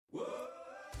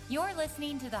You're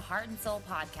listening to the Heart and Soul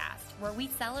podcast, where we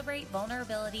celebrate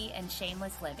vulnerability and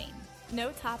shameless living.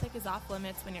 No topic is off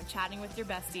limits when you're chatting with your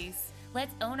besties.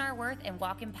 Let's own our worth and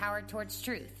walk empowered towards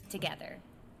truth together.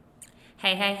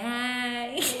 Hey, hey,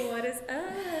 hey. What is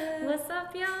up? What's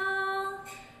up, y'all?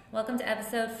 Welcome to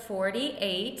episode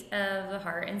 48 of the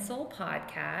Heart and Soul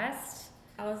podcast.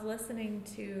 I was listening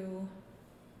to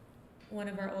one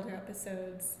of our older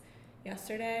episodes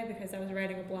yesterday because I was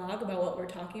writing a blog about what we're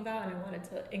talking about, and I wanted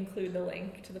to include the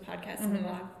link to the podcast in the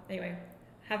blog. Anyway,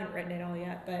 haven't written it all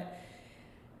yet, but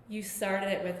you started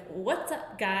it with, "What's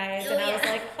up, guys?" And I was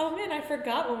like, oh man, I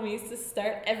forgot when we used to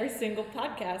start every single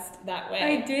podcast that way.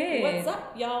 I did. What's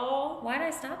up, y'all? Why did I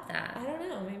stop that? I don't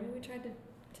know. Maybe we tried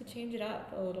to change it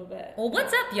up a little bit. Well,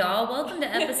 what's up, y'all? Welcome to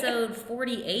episode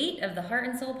 48 of the Heart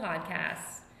and Soul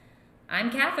podcast.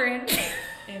 I'm Catherine.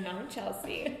 And I'm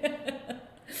Chelsea.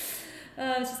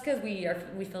 It's just because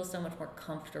we feel so much more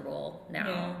comfortable now.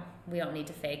 Yeah. We don't need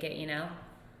to fake it, you know?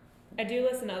 I do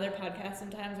listen to other podcasts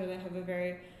sometimes where they have a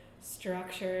very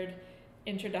structured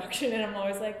introduction, and I'm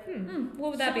always like,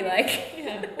 What would that be like?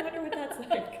 Yeah, I wonder what that's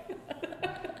like.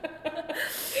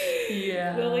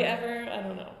 Yeah. Will we ever? I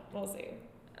don't know. We'll see.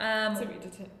 To be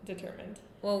determined.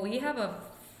 Well, we have a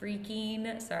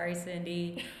freaking, sorry,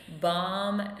 Cindy,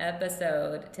 bomb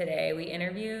episode today. We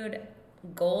interviewed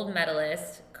gold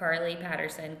medalist Carly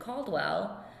Patterson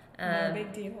Caldwell. No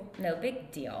big deal. No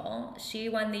big deal. She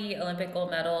won the Olympic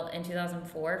gold medal in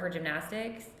 2004 for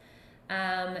gymnastics.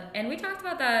 And we talked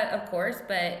about that, of course,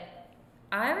 but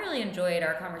I really enjoyed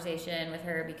our conversation with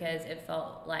her because it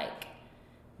felt like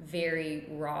very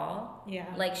raw. Yeah.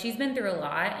 Like, she's been through a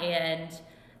lot, and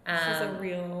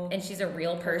she's a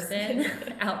real person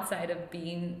outside of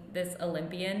being this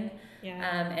Olympian.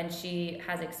 Yeah. And she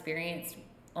has experienced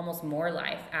almost more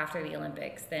life after the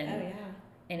Olympics than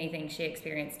anything she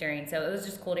experienced during. So it was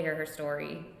just cool to hear her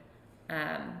story.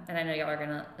 And I know y'all are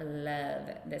gonna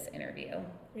love this interview.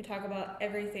 We talk about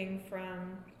everything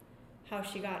from how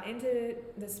she got into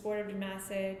the sport of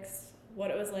gymnastics, what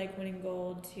it was like winning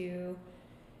gold, to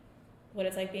what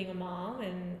it's like being a mom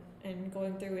and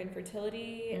going through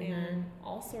infertility and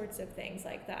all sorts of things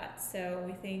like that. So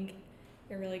we think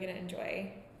you're really gonna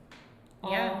enjoy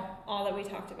all that we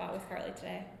talked about with Carly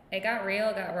today. It got real,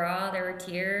 it got raw, there were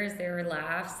tears, there were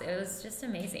laughs. It was just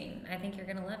amazing. I think you're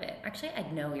going to love it. Actually, I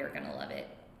know you're going to love it,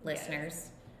 listeners.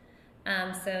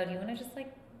 So do you want to just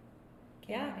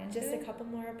just a couple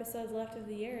more episodes left of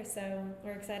the year. So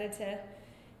we're excited to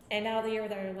end out the year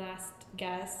with our last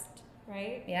guest,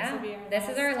 right? Yeah, this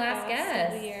is our last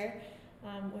guest of the year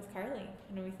with Carly.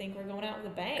 And we think we're going out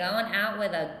with a bang. Going out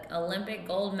with an Olympic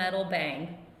gold medal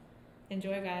bang.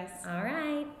 Enjoy, guys. All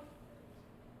right.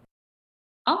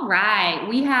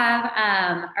 We have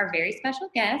our very special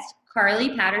guest,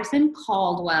 Carly Patterson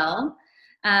Caldwell,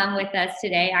 with us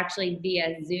today, actually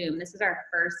via Zoom. This is our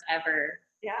first ever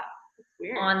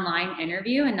online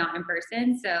interview and not in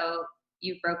person. So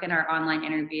you've broken our online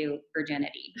interview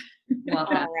virginity.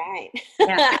 Welcome. All right.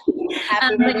 Yeah.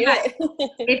 Happy to do it.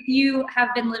 If you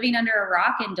have been living under a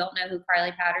rock and don't know who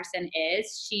Carly Patterson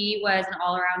is, she was an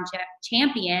all-around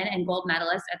champion and gold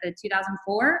medalist at the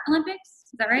 2004 Olympics.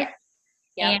 Is that right?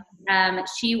 Yeah. And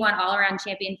she won all-around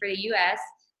champion for the U.S.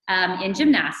 In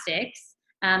gymnastics.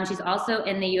 She's also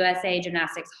in the USA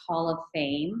Gymnastics Hall of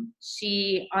Fame.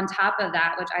 She, on top of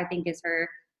that, which I think is her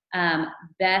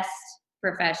best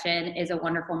profession, is a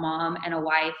wonderful mom and a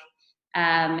wife,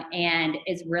 and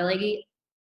is really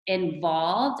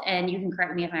involved, and you can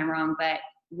correct me if I'm wrong, but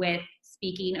with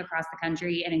speaking across the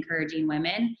country and encouraging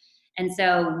women. And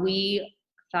so we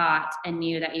thought and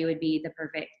knew that you would be the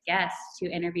perfect guest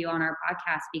to interview on our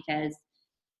podcast, because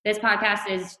this podcast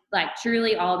is like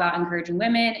truly all about encouraging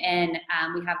women. And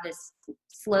we have this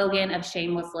slogan of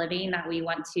shameless living that we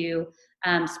want to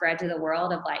spread to the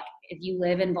world of, like, if you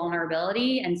live in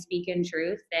vulnerability and speak in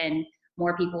truth, then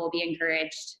more people will be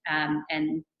encouraged,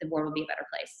 and the world will be a better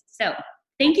place. So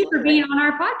thank you for being on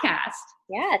our podcast.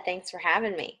 Yeah, thanks for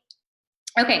having me.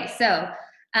 Okay, so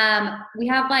we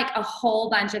have like a whole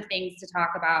bunch of things to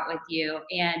talk about with you.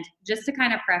 And just to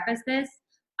kind of preface this,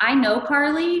 I know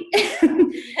Carly,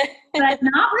 but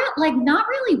not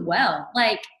really well.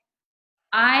 Like,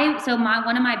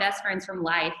 one of my best friends from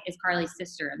life is Carly's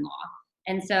sister-in-law.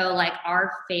 And so, like,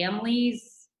 our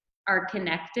families are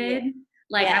connected.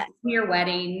 Like, I went to your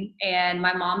wedding, and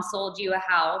my mom sold you a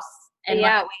house. And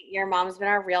your mom's been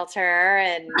our realtor,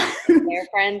 and they're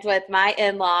friends with my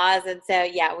in-laws. And so,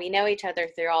 we know each other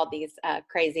through all these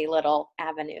crazy little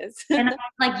avenues. And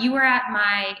like, you were at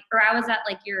I was at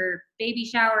like your baby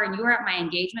shower, and you were at my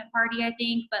engagement party, I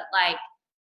think. But like,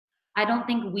 I don't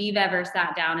think we've ever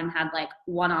sat down and had like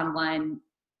one-on-one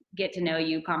get to know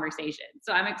you conversation.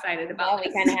 So I'm excited Yeah, about we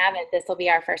this. kind of haven't. This will be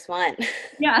our first one.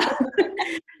 Yeah.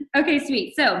 Okay,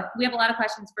 sweet. So we have a lot of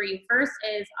questions for you. First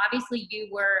is obviously you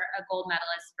were a gold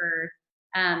medalist for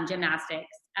gymnastics.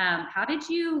 How did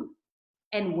you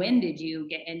and when did you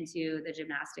get into the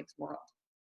gymnastics world?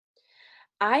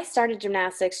 I started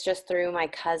gymnastics just through my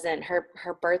cousin, her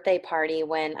birthday party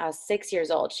when I was 6 years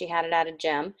old. She had it at a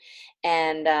gym,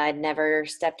 and I'd never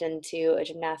stepped into a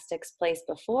gymnastics place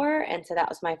before, and so that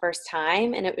was my first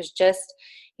time. And it was just,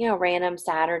 random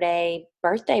Saturday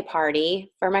birthday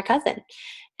party for my cousin,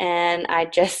 and I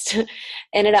just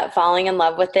ended up falling in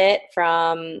love with it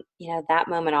from that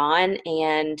moment on.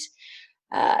 And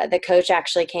the coach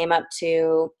actually came up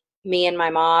to me and my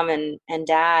mom and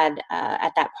dad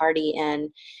at that party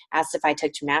and asked if I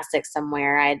took gymnastics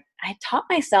somewhere. I taught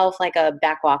myself like a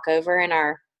back walkover in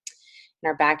our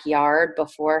backyard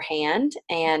beforehand,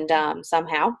 and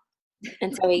somehow.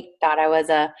 And so he thought I was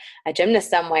a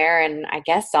gymnast somewhere, and I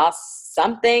guess saw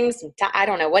something. I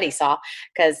don't know what he saw,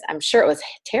 because I'm sure it was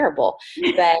terrible.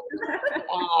 But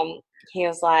he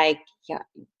was like, "Yeah,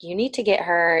 you need to get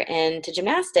her into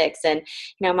gymnastics." And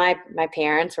my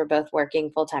parents were both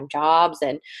working full-time jobs,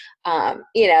 and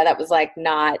that was like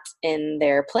not in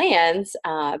their plans.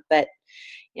 But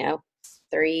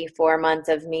 3-4 months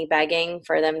of me begging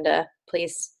for them to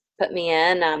please put me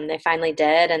in, they finally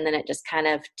did, and then it just kind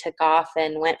of took off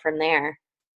and went from there.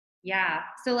 Yeah.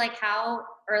 So like how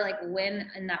or like when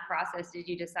in that process did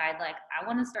you decide like I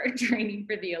want to start training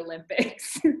for the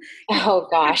Olympics? Oh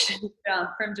gosh.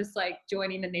 Jump from just like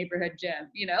joining the neighborhood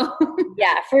gym.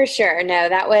 Yeah, for sure. No,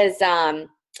 that was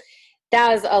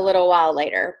a little while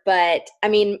later, but I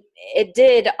mean, it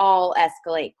did all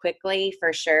escalate quickly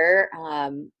for sure.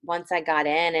 Once I got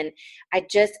in, and I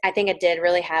think I did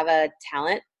really have a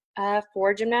talent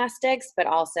for gymnastics, but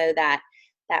also that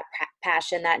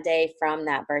passion that day from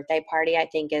that birthday party, I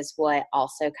think, is what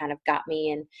also kind of got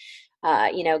me and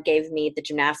gave me the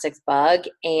gymnastics bug.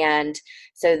 And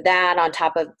so that, on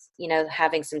top of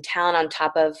having some talent, on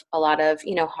top of a lot of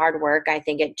hard work, I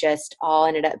think it just all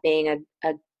ended up being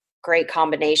a great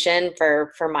combination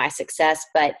for my success.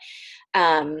 But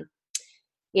I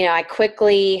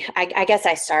guess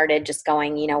I started just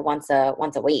going once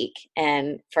a week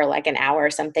and for like an hour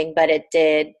or something, but it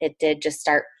did just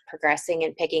start progressing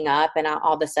and picking up, and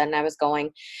all of a sudden I was going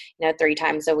 3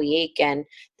 times a week, and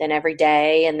then every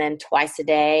day, and then twice a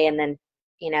day, and then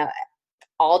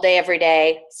all day every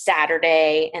day,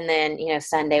 Saturday, and then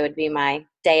Sunday would be my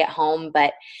day at home.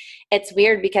 But it's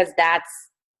weird because that's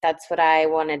what I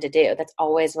wanted to do. That's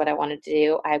always what I wanted to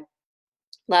do. I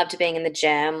loved being in the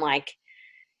gym. Like,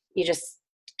 you just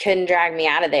couldn't drag me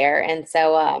out of there. And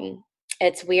so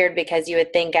it's weird because you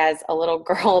would think as a little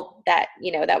girl that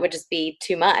that would just be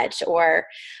too much, or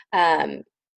I'd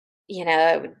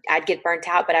get burnt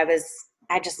out. But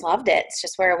I just loved it. It's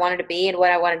just where I wanted to be and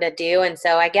what I wanted to do. And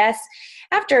so I guess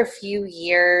after a few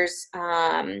years,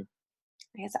 I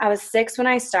guess I was 6 when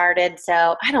I started,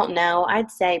 so I don't know,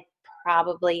 I'd say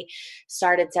probably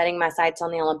started setting my sights on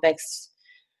the Olympics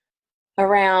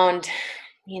around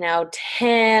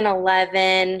 10,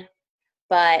 11.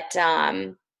 But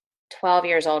 12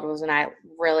 years old was when I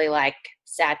really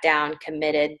sat down,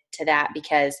 committed to that,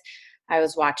 because I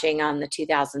was watching on the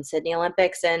 2000 Sydney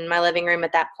Olympics in my living room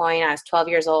at that point. I was 12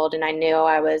 years old, and I knew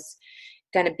I was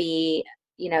going to be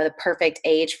the perfect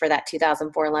age for that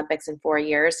 2004 Olympics in 4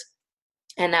 years.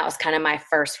 And that was kind of my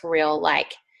first real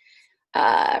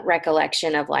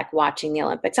recollection of watching the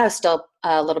Olympics. I was still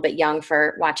a little bit young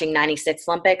for watching 96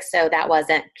 Olympics, so that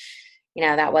wasn't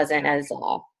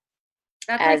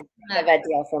as big of a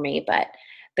deal for me. But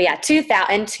yeah,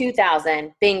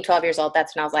 2000, being 12 years old,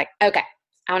 that's when I was like, okay,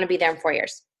 I want to be there in 4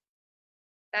 years.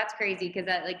 That's crazy because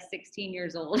at 16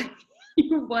 years old,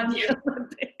 you won the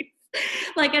Olympics.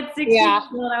 At 16 years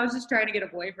old, I was just trying to get a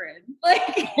boyfriend.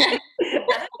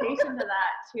 Dedication to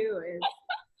that too is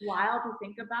wild to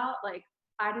think about.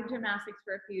 I did gymnastics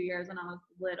for a few years when I was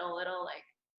little,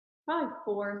 probably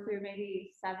 4 through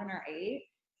maybe 7 or 8.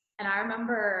 And I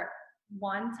remember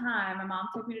one time my mom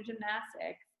took me to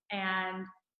gymnastics, and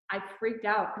I freaked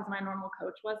out because my normal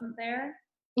coach wasn't there.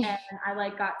 And I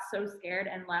got so scared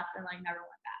and left and never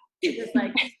went back. Just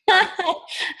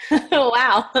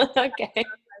wow. Okay.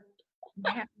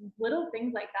 Man, little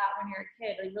things like that when you're a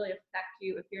kid, they really affect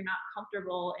you if you're not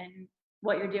comfortable in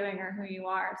what you're doing or who you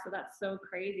are. So that's so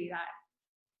crazy that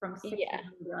from 6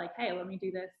 you're like, hey, let me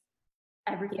do this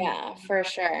everything. Yeah, for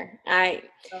sure. I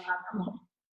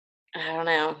don't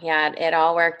know. Yeah, it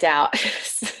all worked out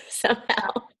somehow.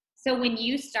 So when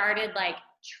you started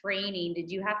training,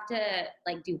 did you have to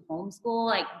do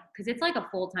homeschool? Because it's a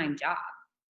full-time job.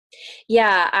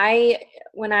 Yeah,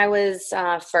 when I was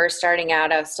first starting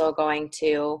out, I was still going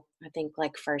to, I think,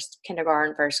 like first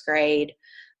kindergarten, first grade,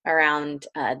 around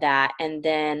that. And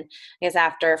then I guess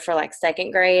after, for like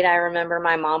second grade, I remember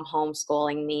my mom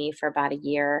homeschooling me for about a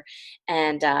year.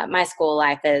 And my school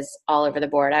life is all over the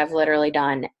board. I've literally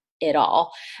done it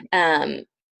all. Um,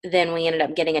 then we ended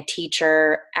up getting a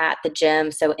teacher at the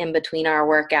gym. So in between our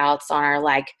workouts on our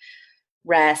like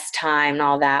rest time and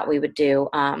all that, we would do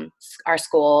our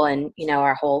school and,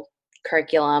 our whole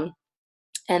curriculum.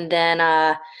 And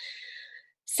then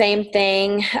same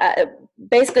thing,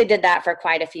 basically did that for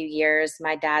quite a few years.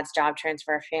 My dad's job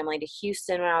transfer family to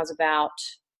Houston when I was about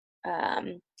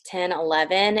 10,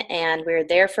 11, and we were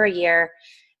there for a year,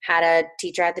 had a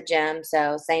teacher at the gym.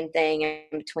 So same thing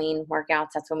in between workouts.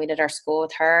 That's when we did our school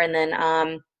with her. And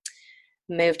then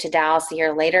moved to Dallas a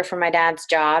year later for my dad's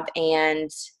job.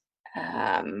 And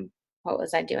what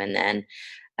was I doing then?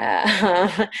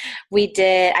 I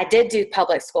did do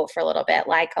public school for a little bit,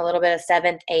 like a little bit of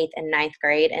seventh, eighth, and ninth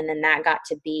grade. And then that got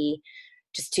to be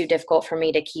just too difficult for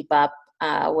me to keep up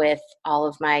with all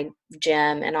of my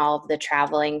gym and all of the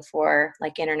traveling for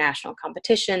like international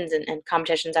competitions and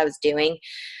competitions I was doing.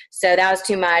 So that was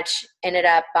too much. Ended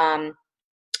up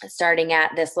starting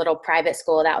at this little private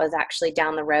school that was actually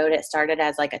down the road. It started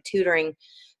as like a tutoring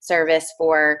service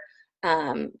for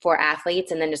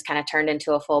athletes, and then just kind of turned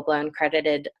into a full-blown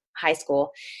credited high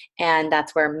school. And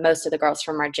that's where most of the girls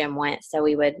from our gym went. So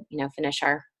we would, finish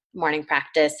our morning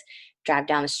practice, drive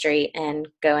down the street and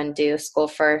go and do school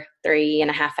for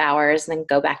 3.5 hours, and then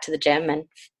go back to the gym and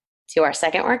do our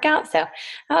second workout. So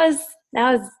that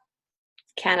was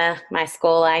kind of my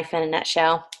school life in a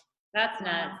nutshell. That's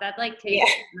nuts. That like takes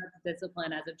much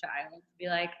discipline as a child to be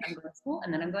like, I'm going to school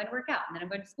and then I'm going to work out and then I'm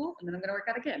going to school and then I'm going to work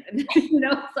out again. And it's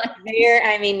like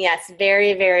yes,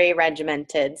 very, very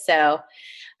regimented. So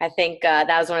I think that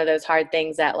was one of those hard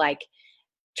things that like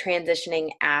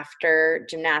transitioning after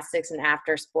gymnastics and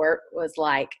after sport was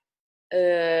like,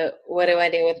 what do I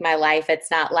do with my life?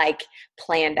 It's not like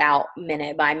planned out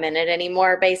minute by minute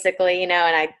anymore, basically, and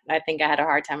I think I had a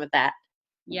hard time with that.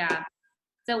 Yeah.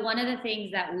 So one of the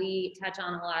things that we touch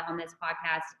on a lot on this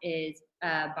podcast is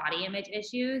body image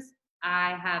issues.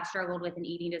 I have struggled with an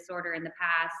eating disorder in the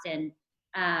past, and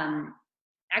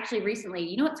actually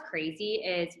recently, what's crazy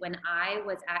is when I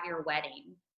was at your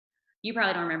wedding. You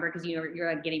probably don't remember because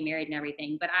you're like getting married and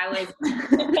everything, but I was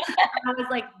I was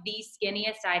like the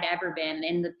skinniest I'd ever been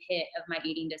in the pit of my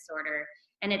eating disorder.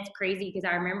 And it's crazy because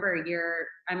I remember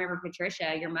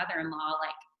Patricia, your mother-in-law,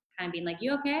 like kind of being like,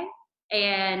 "You okay?"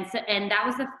 And that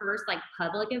was the first like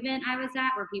public event I was at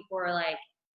where people were like,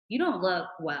 "You don't look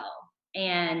well."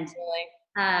 And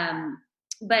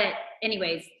but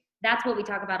anyways, that's what we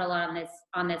talk about a lot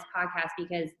on this podcast,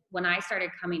 because when I started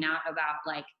coming out about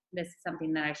like this is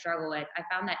something that I struggle with, I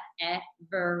found that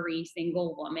every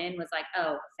single woman was like,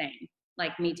 "Oh, same.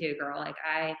 Like me too, girl. Like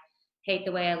I hate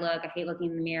the way I look. I hate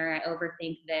looking in the mirror. I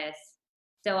overthink this."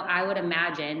 So I would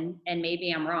imagine, and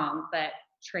maybe I'm wrong, but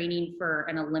training for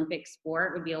an Olympic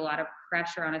sport would be a lot of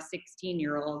pressure on a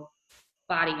 16-year-old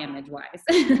body image wise.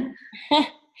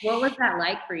 What was that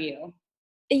like for you?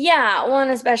 Yeah, well,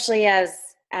 and especially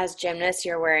as gymnasts,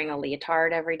 you're wearing a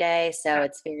leotard every day, so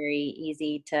it's very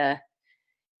easy to,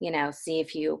 see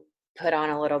if you put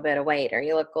on a little bit of weight or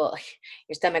your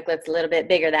stomach looks a little bit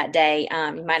bigger that day.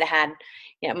 You might have had,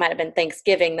 it might have been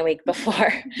Thanksgiving the week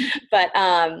before, but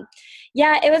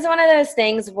yeah, it was one of those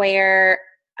things where,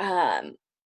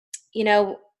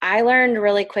 I learned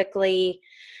really quickly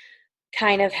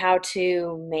kind of how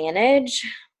to manage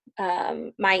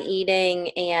my eating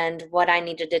and what I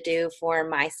needed to do for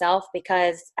myself,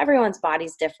 because everyone's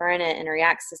body's different and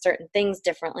reacts to certain things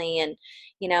differently. And,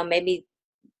 maybe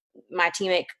my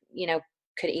teammate,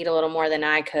 could eat a little more than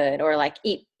I could, or like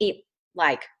eat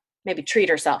like maybe treat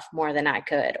herself more than I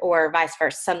could, or vice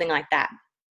versa, something like that.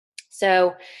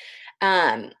 So,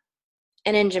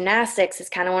 and in gymnastics, it's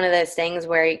kind of one of those things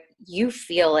where you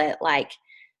feel it like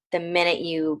the minute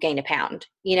you gain a pound.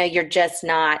 You're just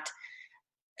not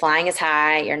flying as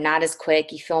high, you're not as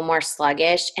quick, you feel more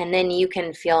sluggish, and then you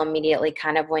can feel immediately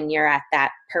kind of when you're at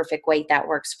that perfect weight that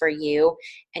works for you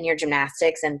and your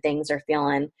gymnastics, and things are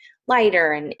feeling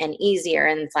lighter and easier,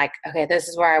 and it's like, okay, this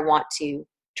is where I want to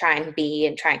try and be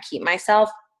and try and keep myself.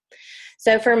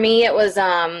 So for me, it was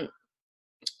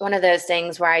one of those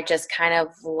things where I just kind of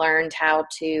learned how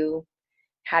to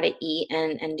eat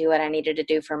and do what I needed to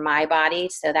do for my body,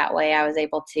 so that way I was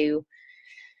able to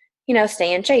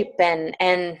stay in shape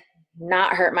and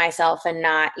not hurt myself, and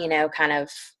not, kind of,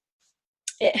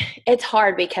 it's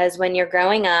hard because when you're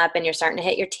growing up and you're starting to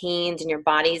hit your teens and your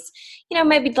body's,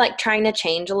 maybe like trying to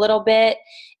change a little bit,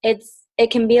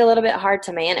 it can be a little bit hard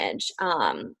to manage.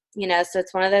 So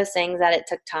it's one of those things that it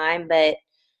took time, but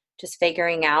just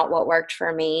figuring out what worked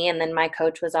for me. And then my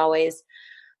coach was always,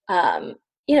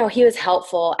 he was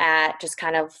helpful at just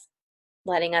kind of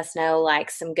letting us know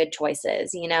like some good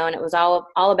choices, and it was all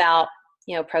about,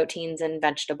 proteins and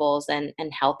vegetables and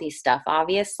healthy stuff,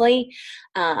 obviously.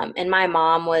 And my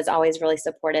mom was always really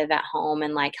supportive at home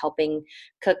and like helping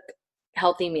cook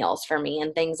healthy meals for me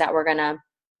and things that were going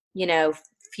to,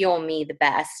 fuel me the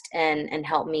best and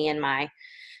help me in my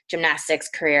gymnastics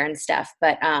career and stuff.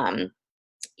 But,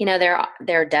 there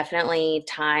are definitely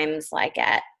times like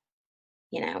at,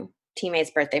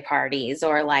 teammates' birthday parties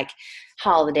or like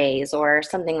holidays or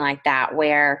something like that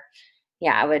where,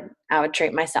 yeah, I would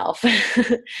treat myself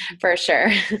for sure.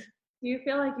 Do you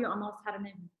feel like you almost had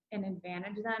an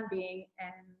advantage then being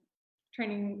in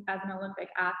training as an Olympic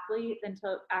athlete than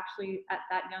to actually at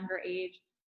that younger age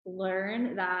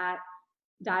learn that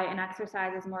diet and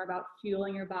exercise is more about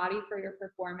fueling your body for your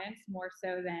performance more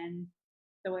so than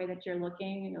the way that you're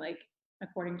looking like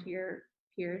according to your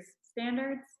peers'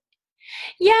 standards?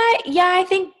 Yeah, I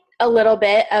think a little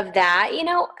bit of that,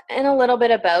 and a little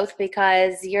bit of both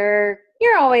because you're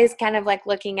always kind of like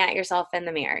looking at yourself in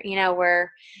the mirror.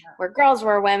 We're girls,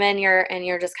 we're women,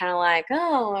 you're just kind of like,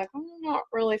 oh, like I'm not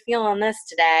really feeling this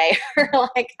today, or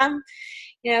like I'm,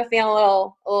 feeling a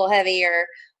little heavy or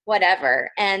whatever.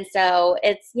 And so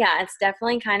it's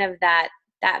definitely kind of that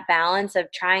balance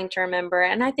of trying to remember.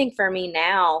 And I think for me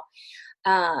now,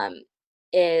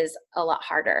 is a lot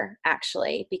harder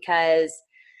actually because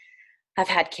I've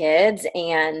had kids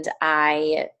and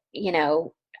I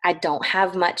don't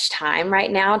have much time right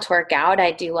now to work out.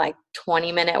 I do like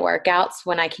 20-minute workouts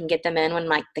when I can get them in when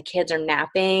like the kids are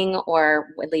napping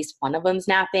or at least one of them's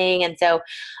napping. And so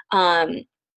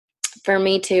for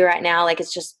me too right now, like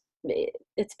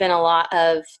it's been a lot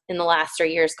of in the last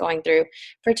 3 years going through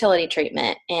fertility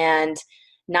treatment and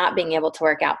not being able to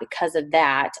work out because of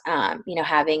that,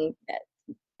 having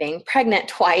being pregnant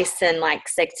twice in like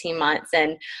 16 months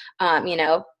and,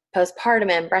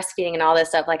 postpartum and breastfeeding and all this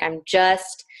stuff. Like I'm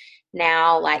just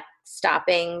now like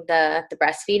stopping the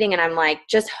breastfeeding and I'm like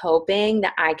just hoping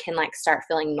that I can like start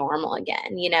feeling normal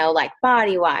again, like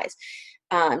body wise,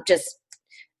 just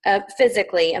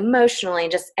physically, emotionally,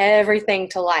 just everything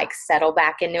to like settle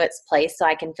back into its place so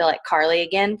I can feel like Carly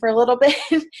again for a little bit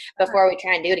before we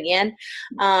try and do it again.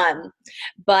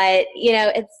 But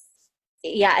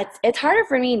it's harder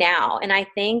for me now. And I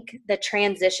think the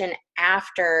transition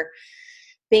after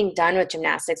being done with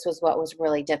gymnastics was what was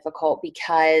really difficult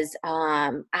because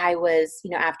I was,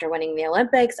 after winning the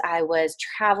Olympics, I was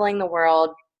traveling the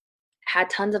world, had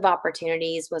tons of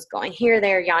opportunities, was going here,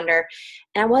 there, yonder.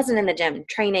 And I wasn't in the gym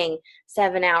training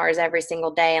 7 hours every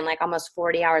single day and like almost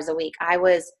 40 hours a week. I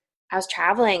was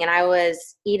traveling and I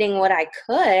was eating what I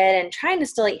could and trying to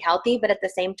still eat healthy. But at the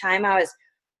same time, I was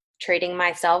treating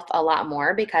myself a lot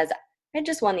more because I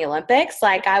just won the Olympics.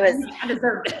 Like I was, I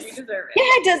deserve it. You deserve it. yeah,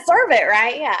 I deserve it.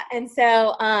 Right. Yeah. And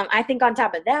so I think on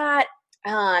top of that,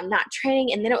 not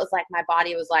training. And then it was like, my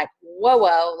body was like,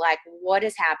 whoa, like what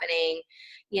is happening?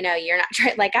 You're not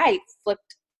trying, like I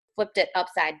flipped it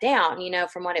upside down,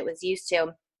 from what it was used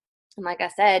to. And like I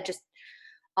said, just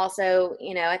also,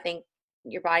 I think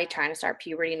your body trying to start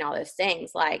puberty and all those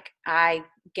things, like I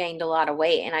gained a lot of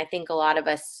weight. And I think a lot of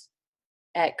us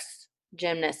ex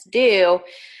gymnasts do,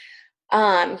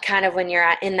 kind of when you're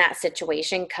in that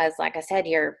situation. Cause like I said,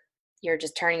 you're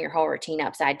just turning your whole routine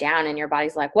upside down and your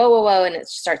body's like, whoa. And it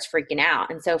starts freaking out.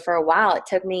 And so for a while, it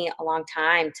took me a long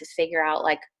time to figure out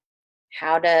like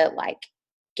how to like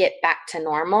get back to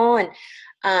normal. And,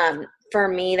 for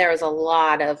me, there was a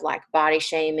lot of like body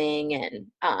shaming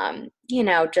and,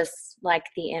 just like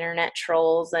the internet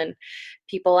trolls and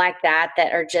people like that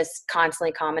are just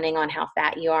constantly commenting on how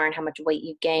fat you are and how much weight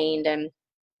you've gained and,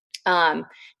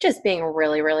 just being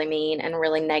really, really mean and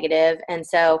really negative. And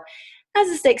so as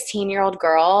a 16-year-old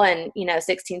girl and,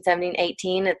 16, 17,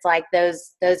 18, it's like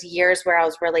those years where I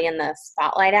was really in the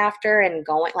spotlight after and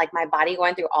going like my body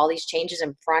going through all these changes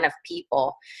in front of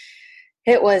people.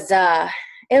 It was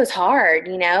hard,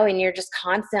 and you're just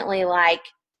constantly like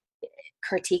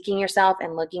critiquing yourself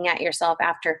and looking at yourself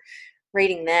after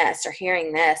reading this or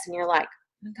hearing this. And you're like,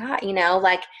 oh my God,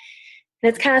 like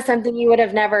it's kind of something you would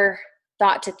have never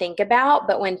thought to think about.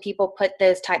 But when people put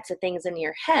those types of things in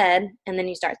your head and then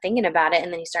you start thinking about it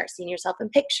and then you start seeing yourself in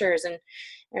pictures and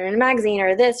or in a magazine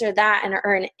or this or that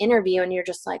or an interview and you're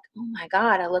just like, oh my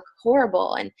God, I look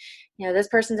horrible. And, this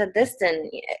person said this and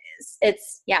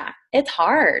it's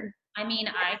hard. I mean,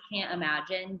 I can't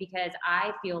imagine because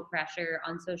I feel pressure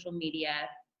on social media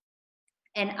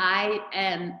and I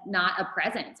am not a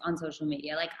presence on social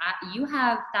media. Like you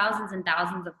have thousands and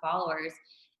thousands of followers,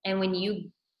 and when you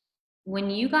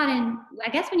got in, I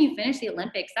guess when you finished the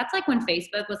Olympics, that's like when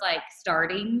Facebook was like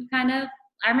starting kind of.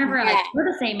 I remember like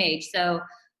we're the same age, so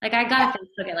like I got a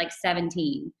Facebook at like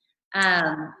 17.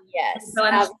 Yes. So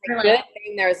I'm That was sure, a good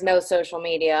thing there was no social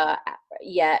media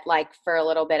yet, like for a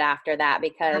little bit after that,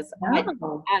 because I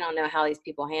don't know how these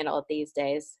people handle it these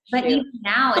days. But even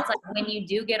now, it's like when you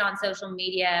do get on social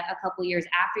media a couple years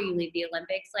after you leave the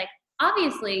Olympics, like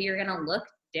obviously you're going to look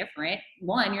different.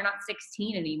 One, you're not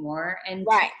 16 anymore, and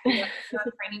right. two, you're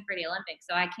training for the Olympics.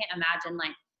 So I can't imagine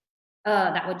like,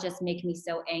 that would just make me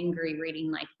so angry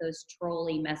reading like those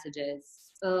trolly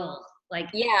messages. Ugh. Like,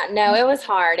 yeah, no, it was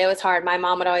hard. It was hard. My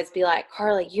mom would always be like,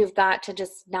 Carly, you've got to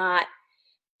just not,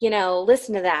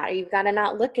 listen to that, or you've got to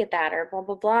not look at that, or blah,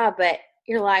 blah, blah. But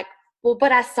you're like, well,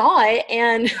 but I saw it,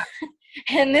 and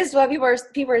and this is what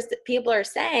people are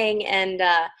saying, and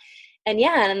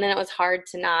yeah, and then it was hard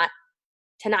to not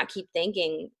keep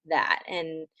thinking that,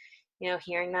 and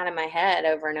hearing that in my head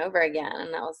over and over again,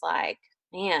 and I was like,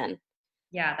 man.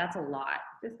 Yeah, that's a lot.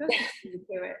 This goes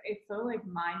to it. It's so like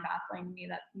mind baffling to me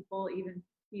that people even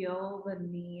feel the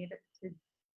need to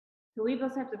leave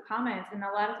those types of comments. And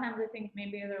a lot of times I think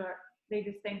maybe they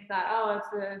just think that, oh, it's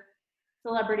a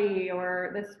celebrity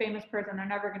or this famous person, they're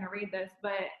never going to read this,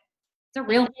 but it's a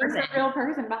real person. There's a real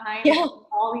person behind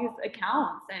all these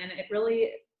accounts, and it really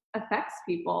affects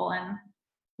people. And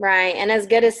right. And as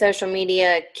good as social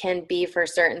media can be for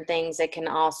certain things, it can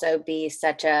also be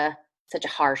such a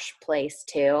harsh place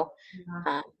too,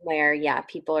 where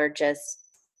people are just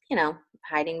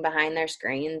hiding behind their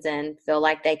screens and feel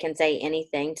like they can say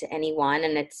anything to anyone,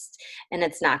 and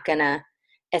it's not gonna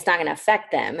affect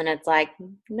them, and it's like,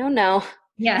 no,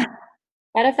 yeah,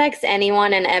 that affects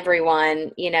anyone and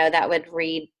everyone that would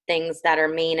read things that are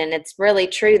mean. And it's really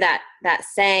true, that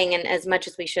saying, and as much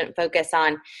as we shouldn't focus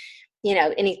on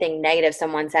anything negative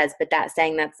someone says, but that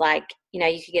saying that's like, you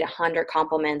could get 100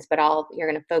 compliments, but all you're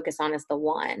going to focus on is the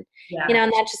one,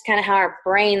 and that's just kind of how our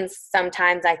brains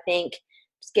sometimes, I think,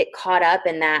 just get caught up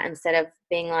in that, instead of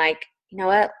being like, you know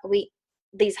what,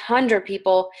 these 100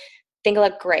 people think I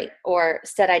look great, or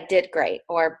said I did great,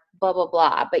 or blah, blah,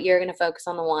 blah, but you're going to focus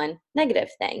on the one negative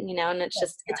thing, and it's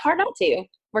just, it's hard not to.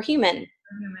 We're human.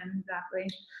 Exactly.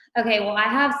 Okay. Well, I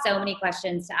have so many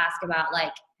questions to ask about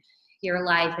like your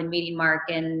life and meeting Mark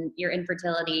and your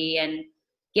infertility and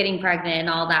getting pregnant and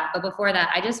all that. But before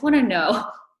that, I just want to know,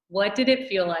 what did it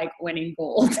feel like winning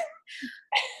gold?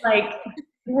 Like,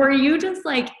 were you just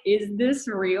like, is this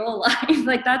real life?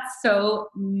 Like, that's so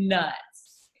nuts.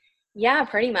 Yeah,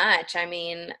 pretty much. I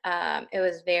mean, it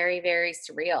was very, very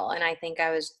surreal. And I think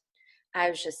I was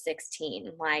just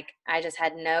 16. Like, I just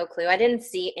had no clue. I didn't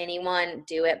see anyone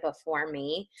do it before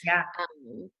me. Yeah.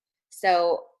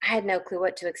 So I had no clue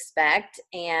what to expect.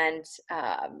 And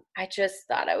I just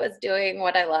thought I was doing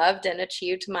what I loved and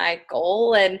achieved my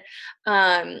goal. And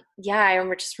I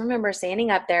remember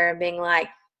standing up there and being like,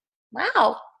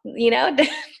 wow, did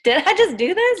I just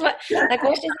do this? What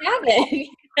just happened?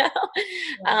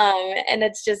 And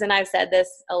it's just, and I've said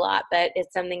this a lot, but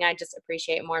it's something I just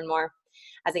appreciate more and more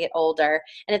as I get older.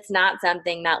 And it's not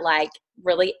something that like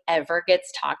really ever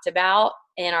gets talked about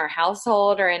in our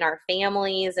household or in our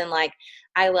families. And like,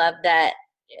 I love that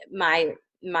my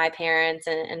parents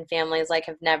and families like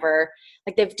have never,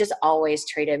 like, they've just always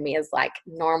treated me as like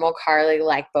normal Carly,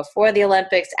 like before the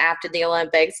Olympics, after the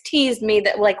Olympics, teased me,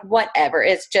 that like whatever.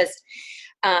 It's just,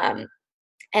 and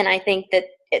I think that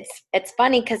it's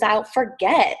funny because I'll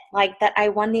forget like that I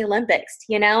won the Olympics,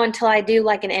 until I do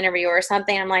like an interview or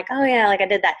something. I'm like, oh yeah, like I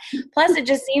did that. Plus it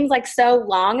just seems like so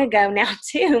long ago now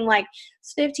too. Like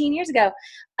it's 15 years ago,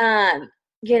 and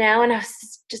I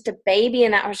was just a baby,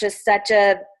 and that was just such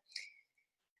a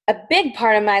big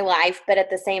part of my life. But at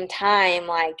the same time,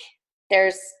 like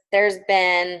there's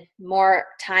been more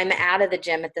time out of the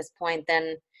gym at this point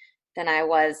than I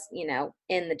was,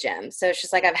 in the gym. So it's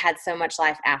just like I've had so much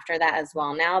life after that as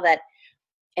well now, that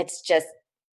it's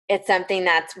something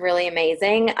that's really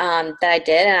amazing that I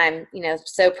did. And I'm,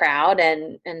 so proud,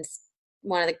 and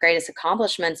one of the greatest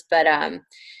accomplishments. But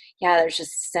there's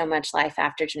just so much life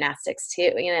after gymnastics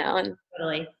too, and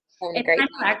totally. It's kind of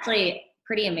actually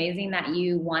pretty amazing that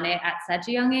you won it at such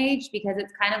a young age, because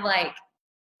it's kind of like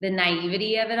the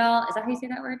naivety of it all. Is that how you say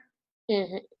that word?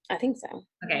 Mm-hmm. I think so.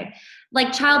 Okay.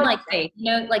 Like childlike faith,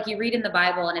 like you read in the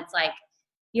Bible and it's like,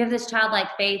 you have this childlike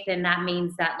faith, and that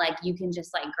means that like you can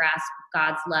just like grasp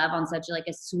God's love on such like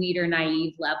a sweeter,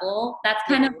 naive level. That's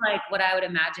kind of like what I would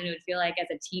imagine it would feel like as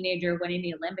a teenager winning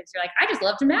the Olympics. You're like, I just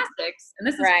love gymnastics, and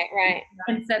this is right.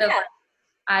 Instead of like,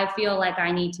 I feel like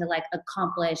I need to like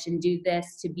accomplish and do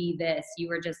this to be this. You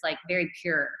were just like very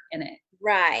pure in it.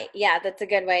 Right. Yeah, that's a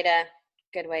good way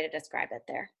to describe it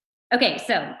there. Okay,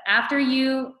 so after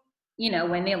you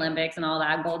win the Olympics and all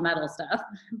that gold medal stuff,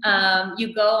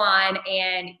 you go on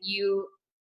and you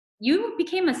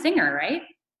became a singer, right?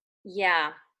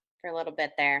 Yeah, for a little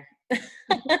bit there.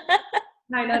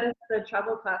 I noticed the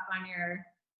treble clef on your.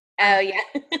 Oh yeah.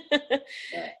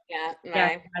 Yeah,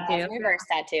 Yeah, tattoo. my first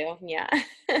tattoo. Yeah.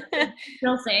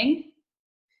 Still sing?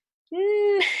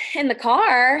 In the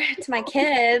car to my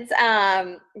kids.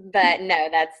 But no,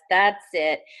 that's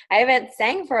it. I haven't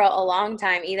sang for a long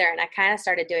time either, and I kind of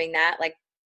started doing that like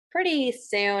pretty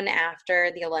soon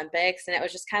after the Olympics, and it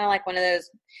was just kind of like one of those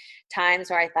times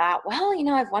where I thought, well,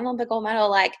 I've won the gold medal,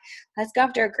 like let's go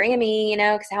after a Grammy,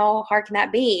 because how hard can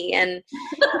that be? And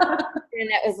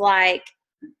it was like,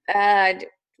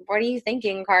 what are you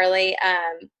thinking, Carly?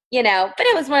 But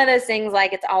it was one of those things,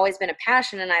 like it's always been a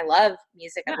passion, and I love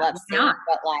music. I love singing,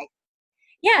 but like,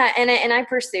 yeah. And I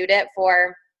pursued it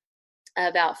for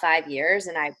about 5 years,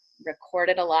 and I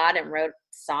recorded a lot and wrote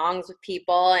songs with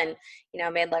people, and,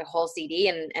 made like a whole CD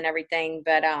and everything.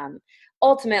 But,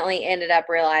 ultimately ended up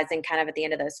realizing kind of at the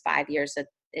end of those 5 years that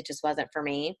it just wasn't for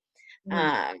me.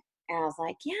 Mm. And I was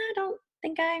like, yeah, I don't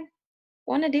think I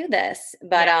want to do this.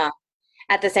 But,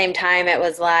 at the same time, it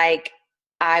was like,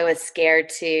 I was scared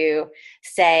to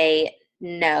say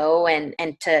no and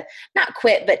to not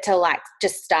quit, but to like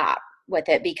just stop with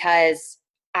it, because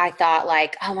I thought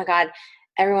like, oh my God,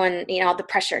 everyone, the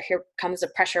pressure, here comes the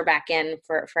pressure back in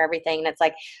for everything. And it's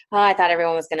like, oh, I thought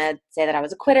everyone was going to say that I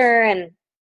was a quitter. And,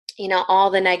 all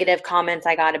the negative comments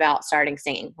I got about starting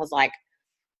singing was like,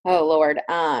 oh Lord.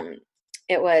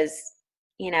 It was,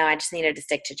 I just needed to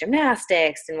stick to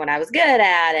gymnastics and what I was good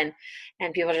at. And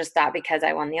people just thought because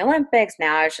I won the Olympics,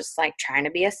 now I was just like trying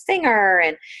to be a singer.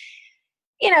 And,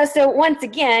 so once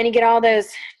again, you get all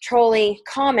those trolly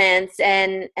comments,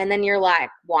 and then you're like,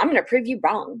 well, I'm going to prove you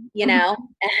wrong, and,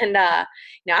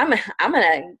 I'm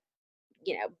going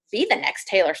to, be the next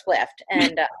Taylor Swift.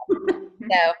 And,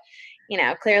 so,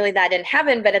 clearly that didn't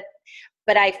happen, but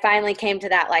I finally came to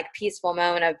that like peaceful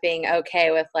moment of being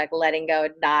okay with like letting go,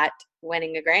 not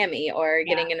winning a Grammy or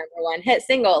getting a number one hit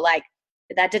single. Like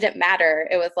that didn't matter.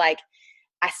 It was like,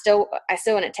 I still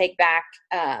wouldn't take back,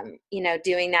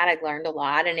 doing that. I learned a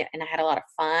lot, and I had a lot of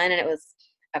fun, and it was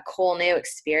a cool new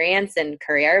experience and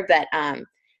career. But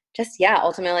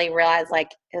ultimately realized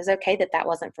like it was okay that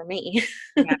wasn't for me.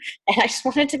 Yeah. And I just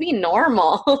wanted to be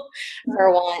normal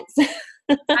for once.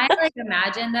 I like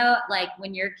imagine though, like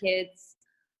when your kids,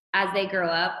 as they grow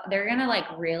up, they're gonna like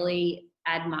really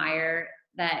admire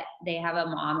that they have a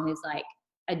mom who's like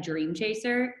a dream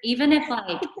chaser, even if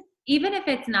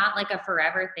it's not like a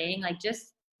forever thing, like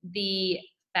just the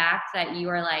fact that you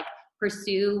are like,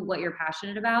 pursue what you're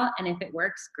passionate about. And if it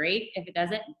works, great. If it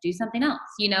doesn't, do something else,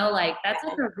 like that's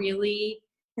like a really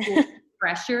cool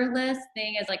pressureless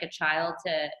thing as like a child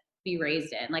to be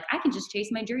raised in. Like I can just chase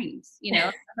my dreams,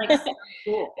 like so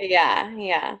cool.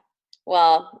 Yeah.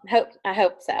 Well, I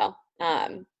hope so. Yeah.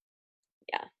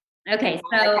 Okay,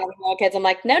 so like kids, I'm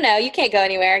like, no, you can't go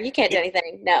anywhere. You can't do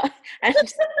anything. No, I'm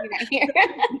just right here.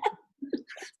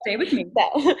 Stay with me.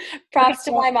 So, props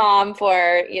to my mom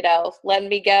for letting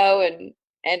me go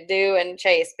and do and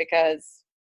chase, because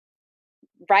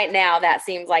right now that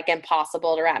seems like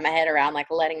impossible to wrap my head around, like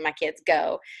letting my kids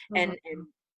go and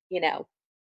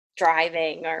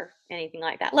driving or anything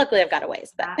like that. Luckily, I've got a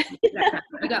ways, but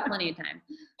we got plenty of time.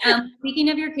 Speaking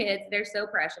of your kids, they're so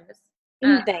precious.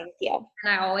 Thank you.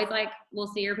 And I always we'll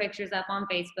see your pictures up on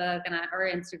Facebook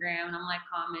or Instagram, and I'm like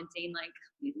commenting like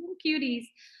these little cuties.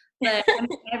 But I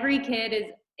mean, every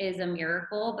kid is a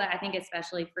miracle, but I think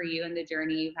especially for you and the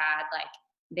journey you've had, like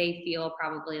they feel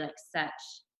probably like such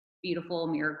beautiful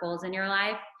miracles in your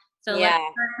life. So let's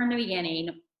start from the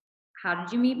beginning. How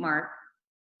did you meet Mark?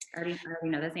 I already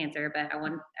know this answer, but I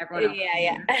want everyone else to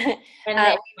hear. And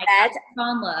then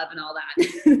fell in love and all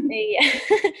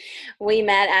that. We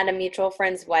met at a mutual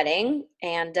friend's wedding,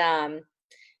 and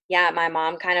my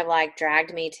mom kind of like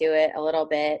dragged me to it a little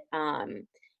bit.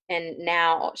 And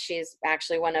now she's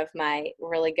actually one of my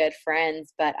really good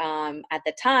friends. But at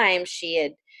the time, she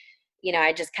had,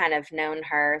 I just kind of known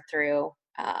her through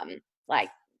like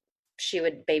she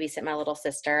would babysit my little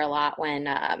sister a lot when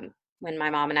my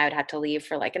mom and I would have to leave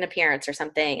for like an appearance or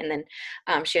something. And then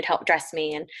she would help dress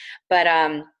me. But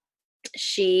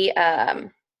she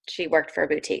worked for a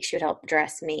boutique. She would help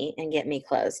dress me and get me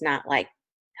clothes, not like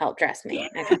help dress me.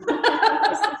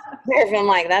 I'm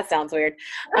like, that sounds weird.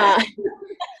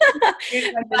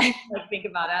 Like, think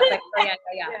about it. I was like,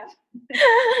 oh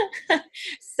yeah.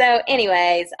 So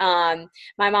anyways,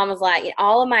 my mom was like,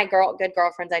 all of my good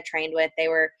girlfriends I trained with, they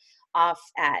were off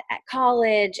at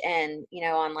college and,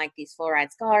 on like these full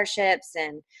ride scholarships.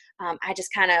 And I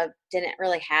just kind of didn't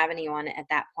really have anyone at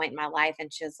that point in my life.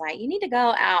 And she was like, you need to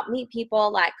go out, meet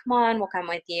people, like, come on, we'll come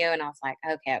with you. And I was like,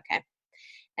 okay.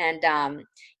 And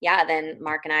then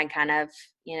Mark and I kind of,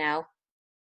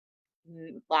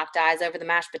 locked eyes over the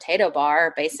mashed potato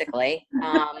bar, basically.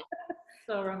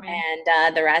 So romantic.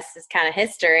 And the rest is kind of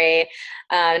history.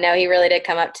 No, he really did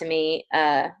come up to me,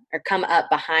 or come up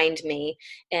behind me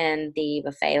in the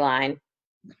buffet line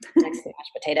next to the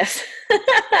mashed potatoes.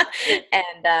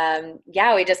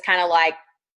 And we just kind of like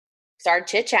started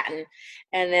chit-chatting,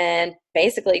 and then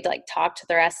basically like talked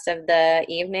the rest of the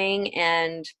evening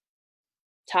and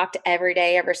talked every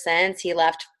day ever since. He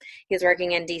left. He was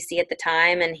working in DC at the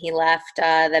time, and he left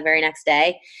the very next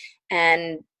day.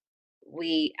 And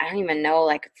I don't even know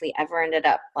like if we ever ended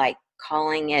up like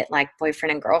calling it like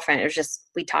boyfriend and girlfriend. It was just,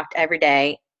 we talked every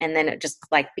day, and then it just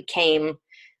like became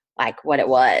like what it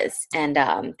was. And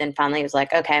then finally it was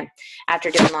like, okay, after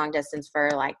doing long distance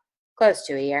for like close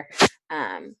to a year, he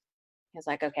was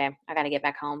like, okay, I got to get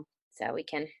back home so we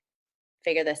can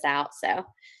figure this out. So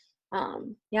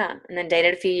and then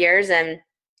dated a few years and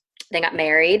then got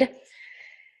married.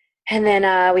 And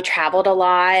then we traveled a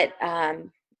lot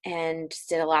and just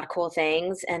did a lot of cool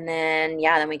things. And then,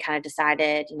 then we kind of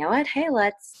decided, you know what, hey,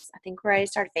 I think we're ready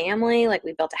to start a family. Like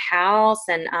we built a house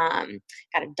and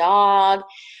got a dog.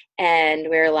 And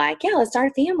we were like, yeah, let's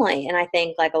start a family. And I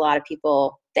think like a lot of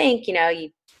people think, you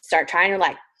start trying to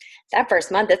like, that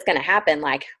first month it's going to happen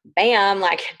like bam,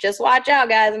 like just watch out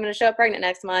guys, I'm going to show up pregnant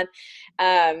next month.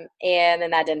 And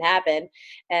then that didn't happen.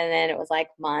 And then it was like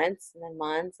months and then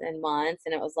months and months.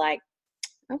 And it was like,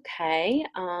 okay,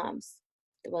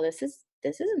 well, this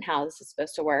isn't how this is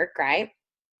supposed to work. Right.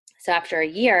 So after a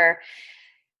year,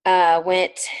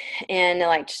 went and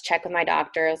like just check with my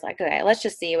doctor. I was like, okay, let's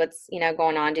just see what's,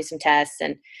 going on, do some tests.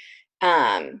 And,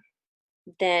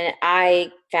 then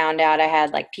I found out I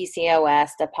had like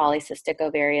PCOS, the polycystic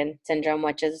ovarian syndrome,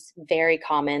 which is very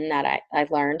common that I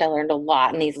learned. I learned a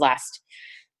lot in these last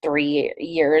 3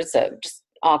 years of just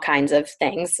all kinds of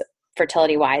things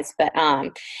fertility wise. But,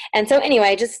 and so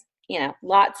anyway, just,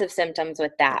 lots of symptoms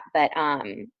with that. But,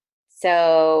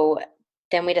 so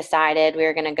then we decided we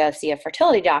were going to go see a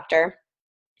fertility doctor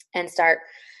and start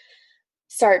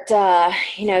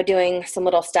doing some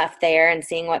little stuff there and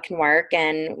seeing what can work.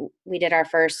 And we did our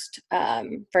first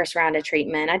round of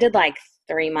treatment. I did like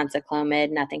 3 months of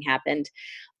Clomid, nothing happened.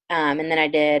 And then I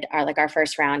did our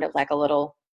first round of like a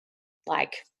little,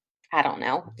 like, I don't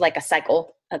know, like a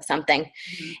cycle of something.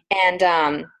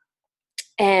 Mm-hmm.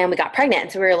 And we got pregnant.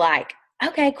 And so we were like,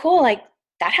 okay, cool. Like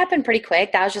that happened pretty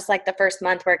quick. That was just like the first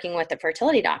month working with the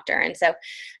fertility doctor. And so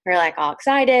we were like all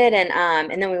excited. And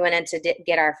then we went in to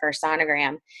get our first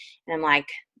sonogram, and I'm like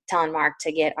telling Mark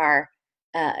to get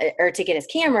to get his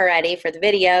camera ready for the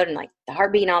video and like the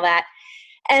heartbeat and all that.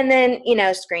 And then,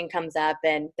 screen comes up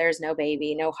and there's no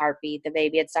baby, no heartbeat. The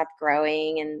baby had stopped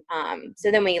growing. And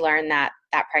so then we learned that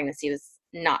pregnancy was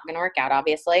not going to work out,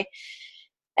 obviously.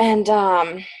 And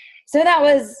so that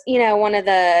was, one of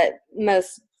the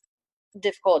most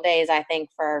difficult days, I think,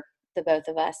 for the both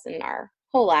of us in our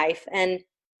whole life. And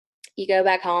you go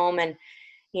back home and,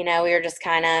 we were just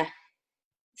kind of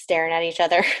staring at each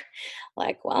other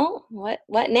like, well, what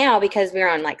now? Because we were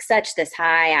on like such this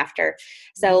high after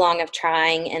so long of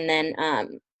trying. And then,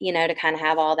 to kind of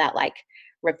have all that like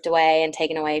ripped away and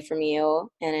taken away from you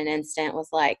in an instant was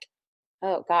like,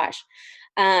 oh gosh.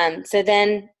 So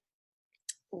then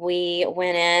we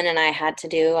went in and I had to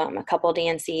do a couple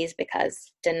DNCs because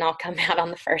it didn't all come out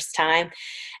on the first time.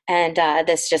 And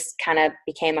this just kind of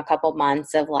became a couple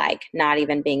months of like not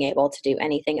even being able to do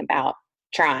anything about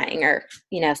trying or,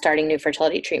 starting new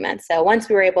fertility treatments. So once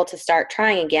we were able to start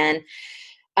trying again,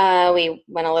 we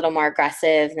went a little more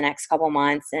aggressive the next couple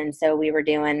months. And so we were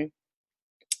doing,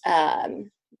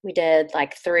 we did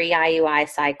like 3 IUI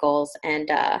cycles, and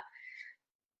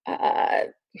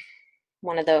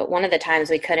one of the times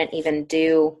we couldn't even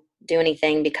do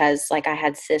anything because like I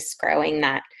had cysts growing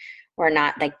that were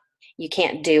not like, you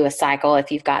can't do a cycle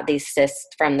if you've got these cysts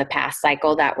from the past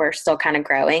cycle that were still kind of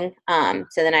growing.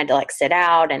 So then I had to like sit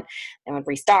out and then would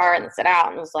restart and sit out.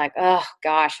 And it was like, oh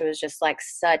gosh, it was just like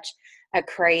such a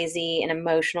crazy and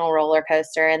emotional roller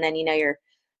coaster. And then, you're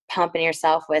pumping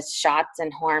yourself with shots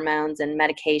and hormones and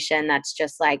medication that's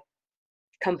just like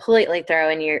completely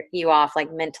throwing you off,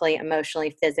 like mentally,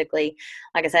 emotionally, physically.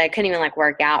 Like I said, I couldn't even like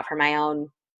work out for my own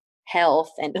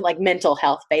health and like mental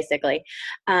health, basically.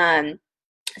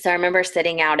 So I remember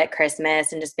sitting out at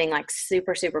Christmas and just being like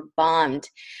super, super bummed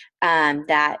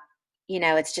that,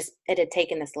 it had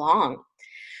taken this long.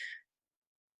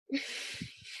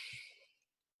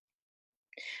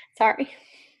 Sorry.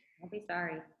 Don't be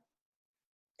sorry.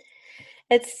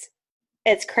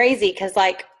 It's crazy because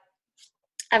like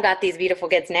I've got these beautiful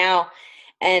kids now,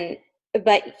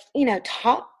 but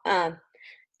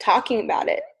talking about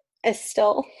it is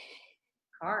still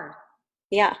Hard.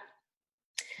 yeah.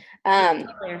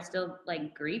 They're still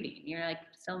like grieving. You're like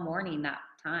still mourning that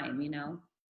time,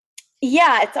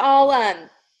 Yeah, it's all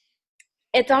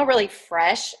really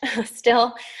fresh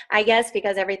still, I guess,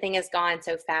 because everything has gone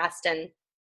so fast, and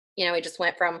we just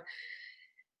went from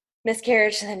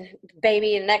miscarriage and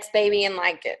baby and next baby, and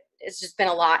like it's just been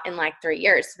a lot in like 3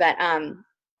 years. But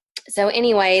so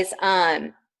anyways,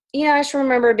 I just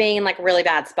remember being in like a really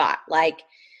bad spot, like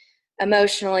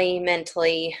emotionally,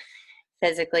 mentally,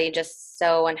 physically, just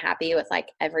so unhappy with like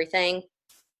everything.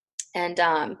 And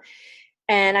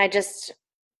I just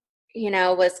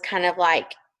was kind of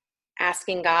like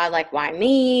asking God, like, why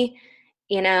me,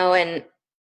 and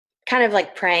kind of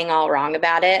like praying all wrong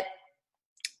about it.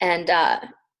 And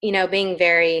being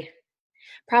very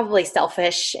probably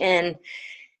selfish in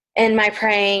my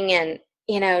praying, and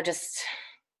just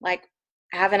like,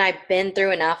 haven't I been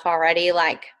through enough already?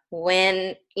 Like,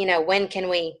 when can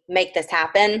we make this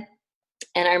happen?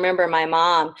 And I remember my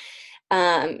mom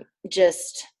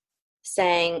just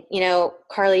saying,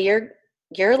 Carly,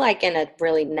 you're like in a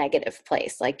really negative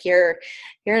place. Like you're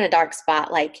in a dark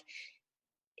spot. Like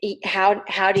how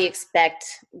do you expect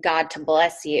God to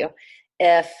bless you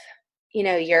if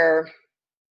you're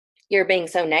being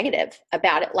so negative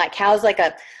about it? Like, how's like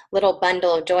a little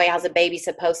bundle of joy, how's a baby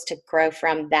supposed to grow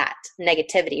from that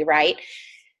negativity, right?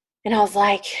 And I was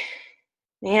like,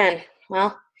 man,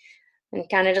 well, and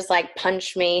kind of just like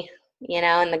punched me,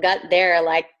 in the gut there,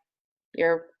 like,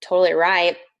 you're totally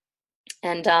right.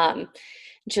 And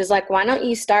she was like, why don't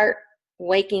you start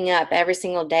waking up every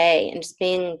single day and just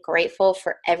being grateful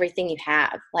for everything you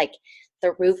have, like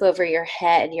the roof over your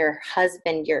head, your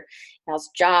husband, your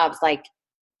jobs, like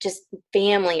just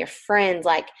family, your friends,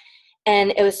 like.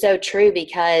 And it was so true,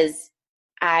 because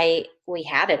we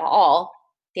had it all.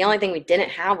 The only thing we didn't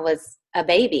have was a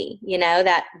baby,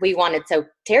 that we wanted so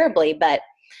terribly, but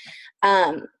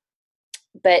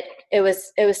it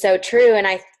was so true. And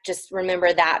I just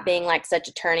remember that being like such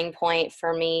a turning point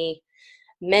for me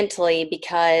mentally,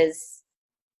 because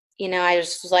I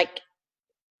just was like,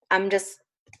 I'm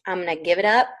going to give it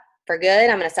up for good.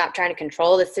 I'm going to stop trying to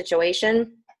control the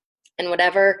situation, and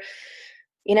whatever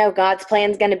God's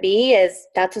plan is going to be,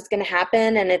 that's what's going to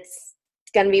happen, and it's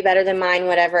going to be better than mine,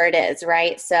 whatever it is,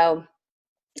 right? So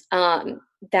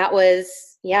that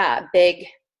was a big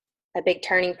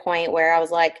turning point where I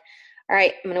was like, all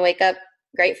right, I'm going to wake up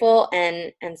grateful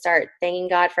and start thanking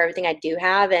God for everything I do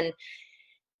have. And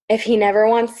if he never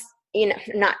wants,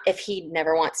 not if he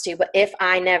never wants to, but if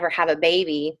I never have a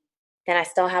baby, then I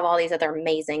still have all these other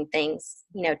amazing things,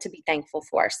 to be thankful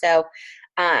for. So,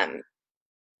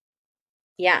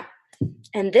 yeah.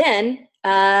 And then,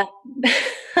 like,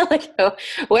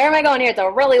 where am I going here? It's a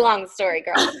really long story,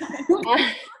 girl.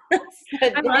 I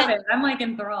love it. I'm like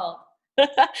enthralled.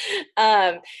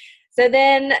 So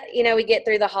then, we get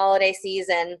through the holiday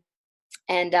season,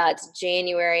 and it's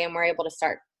January, and we're able to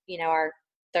start, our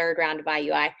third round of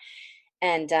IUI,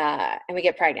 and we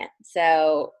get pregnant.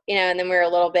 So, and then we were a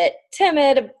little bit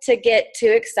timid to get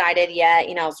too excited yet.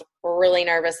 I was really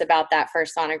nervous about that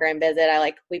first sonogram visit.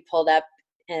 We pulled up,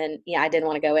 and I didn't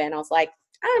want to go in. I was like,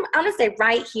 I'm going to stay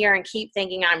right here and keep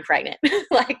thinking I'm pregnant.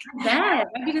 Like, that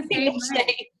I'd be the same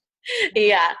way.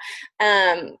 Yeah.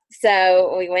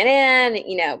 So we went in,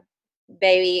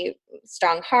 baby,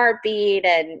 strong heartbeat,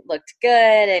 and looked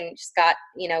good, and just got,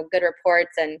 good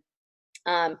reports. And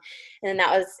then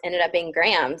that ended up being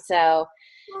Graham. So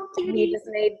he just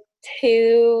made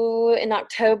 2 in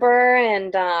October.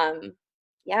 And,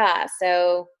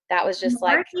 so that was just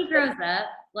Mark, like, he grows up,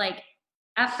 like,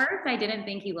 at first I didn't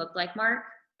think he looked like Mark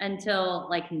until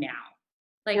like now.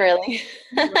 Like, really. he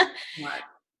looks like Mark.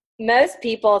 Most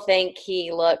people think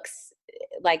he looks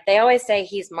like, they always say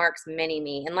he's Mark's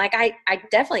mini-me. And like, I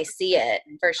definitely see it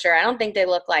for sure. I don't think they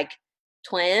look like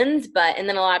twins, and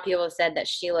then a lot of people have said that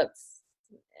she looks,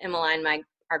 Emmeline,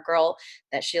 our girl,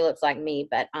 that she looks like me,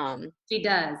 but She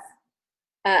does.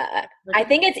 I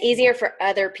think it's easier for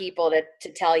other people to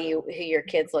tell you who your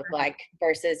kids look like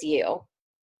versus you.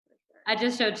 I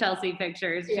just showed Chelsea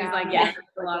pictures. She's Yeah. like, Yeah.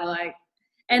 a lot of like.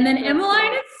 And then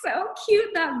Emmeline is so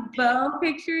cute. That bow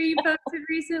picture you posted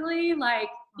recently, like,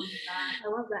 Oh my gosh, I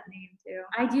love that name too.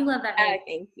 I do love that name.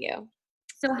 Thank you.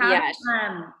 So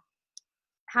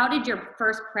how did your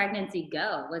first pregnancy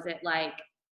go? Was it like,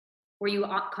 were you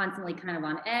constantly kind of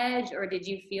on edge, or did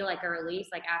you feel like a release,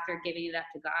 like after giving it up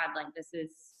to God, like this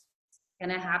is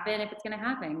gonna happen if it's gonna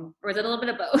happen? Or was it a little bit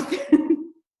of both?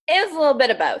 It was a little bit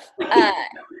of both,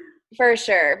 for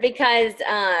sure. Because,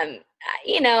 I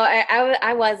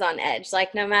was on edge,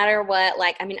 like no matter what,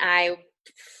 like, I mean, I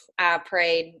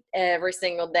prayed every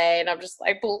single day and I'm just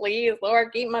like, please,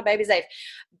 Lord, keep my baby safe.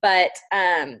 But,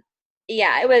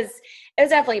 yeah, it was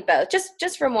definitely both.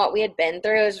 Just from what we had been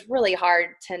through, it was really hard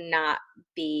to not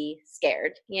be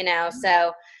scared,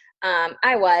 So,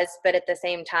 I was, but at the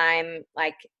same time,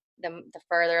 like the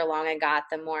further along I got,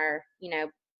 the more,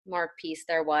 more peace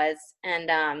there was.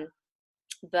 And,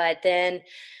 but then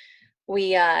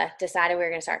we decided we were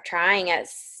going to start trying at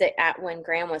when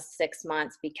Graham was 6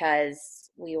 months, because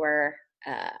we were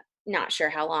not sure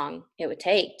how long it would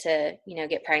take to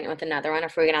get pregnant with another one,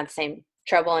 if we were going to have the same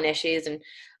trouble and issues. And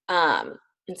so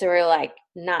we were like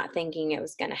not thinking it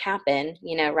was going to happen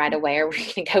right away, or we're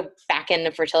going to go back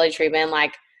into fertility treatment,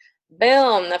 like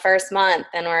boom, the first month.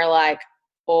 And we're like,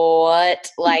 what?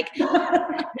 Like,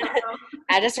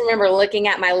 I just remember looking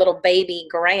at my little baby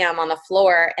Graham on the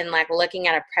floor and like looking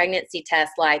at a pregnancy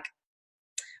test, like,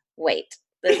 wait,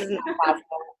 this is not possible.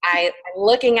 I'm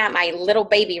looking at my little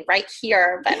baby right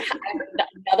here, but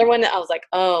another one, I was like,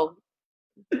 oh.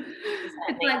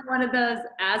 It's like one of those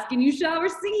ask and you shall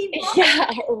receive.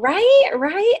 Yeah,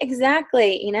 right,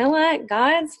 exactly. You know what?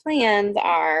 God's plans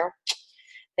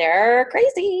they're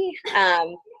crazy.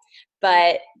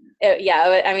 But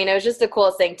I mean, it was just the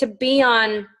coolest thing to be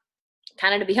on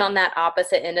that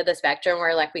opposite end of the spectrum,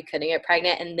 where like we couldn't get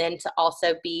pregnant, and then to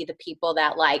also be the people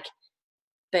that like,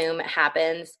 boom, it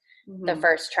happens the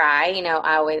first try.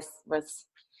 I always was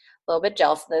a little bit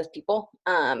jealous of those people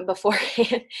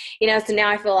beforehand, so now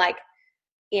I feel like,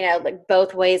 like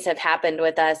both ways have happened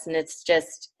with us, and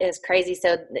it's crazy.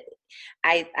 So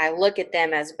I look at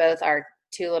them as both our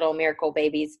two little miracle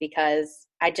babies, because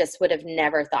I just would have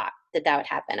never thought that would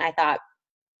happen. I thought,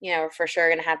 we're for sure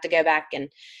going to have to go back and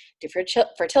do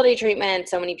fertility treatment.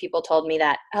 So many people told me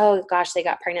that, oh gosh, they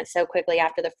got pregnant so quickly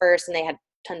after the first and they had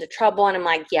tons of trouble. And I'm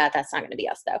like, yeah, that's not going to be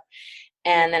us though.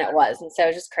 And then it was. And so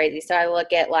it's just crazy. So I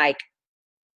look at like,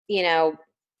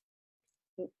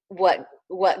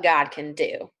 what God can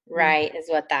do, right, is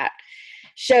what that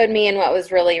showed me, and what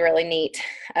was really, really neat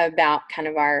about kind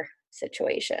of our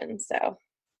situation. So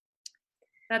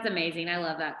that's amazing. I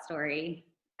love that story.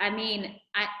 I mean,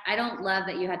 I don't love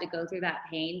that you had to go through that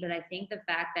pain, but I think the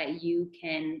fact that you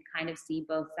can kind of see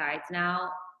both sides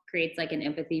now creates like an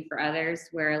empathy for others,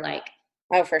 where like,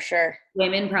 oh, for sure,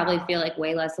 women probably feel like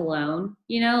way less alone,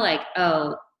 like,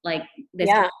 oh, like this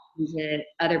can happen to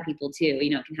other people too,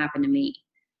 it can happen to me.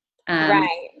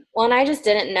 Right. Well, and I just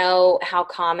didn't know how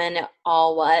common it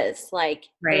all was. Like,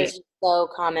 right. It was so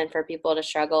common for people to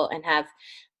struggle and have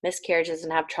miscarriages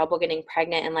and have trouble getting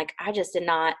pregnant. And like, I just did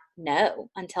not know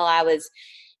until I was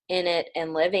in it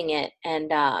and living it.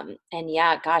 And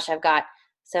yeah, gosh, I've got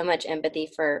so much empathy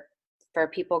for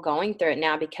people going through it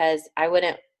now, because I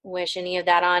wouldn't wish any of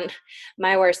that on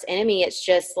my worst enemy. It's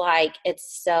just like,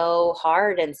 it's so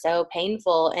hard and so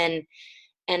painful and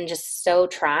just so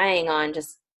trying on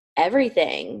just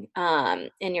everything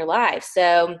in your life.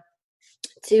 So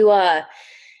to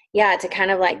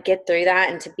kind of like get through that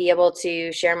and to be able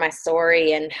to share my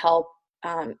story and help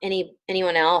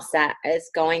anyone else that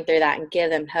is going through that and give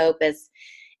them hope is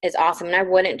awesome. And I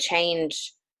wouldn't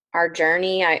change our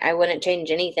journey. I wouldn't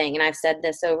change anything. And I've said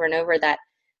this over and over, that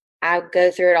I'll go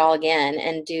through it all again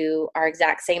and do our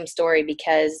exact same story,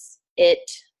 because it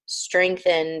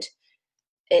strengthened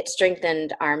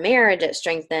our marriage. It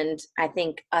strengthened, I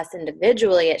think, us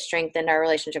individually. It strengthened our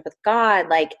relationship with God.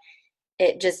 Like,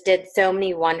 it just did so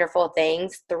many wonderful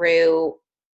things through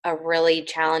a really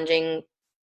challenging,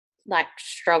 like,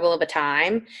 struggle of a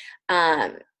time,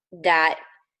 that,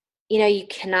 you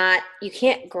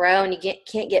can't grow, and you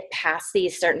can't get past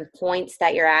these certain points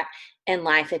that you're at in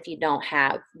life if you don't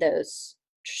have those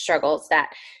struggles that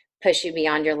push you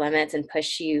beyond your limits and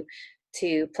push you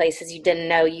to places you didn't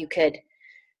know you could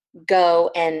go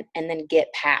and then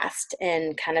get past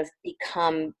and kind of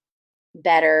become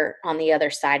better on the other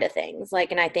side of things.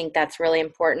 Like, and I think that's really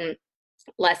important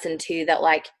lesson too, that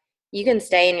like, you can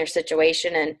stay in your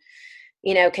situation and,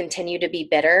 continue to be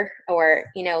bitter, or,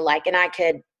 like, and I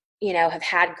could, have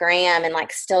had Graham and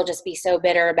like still just be so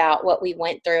bitter about what we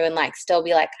went through, and like still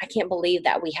be like, I can't believe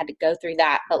that we had to go through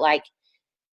that. But like,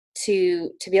 to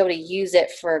be able to use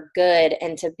it for good,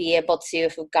 and to be able to,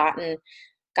 if we've gotten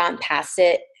past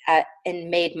it, and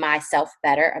made myself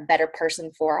better, a better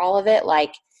person for all of it,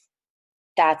 like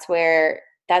that's where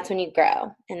that's when you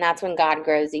grow, and that's when God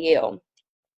grows you.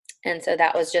 And so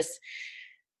that was just,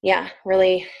 yeah,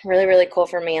 really, really, really cool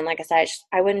for me. And like I said,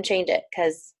 I wouldn't change it,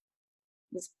 because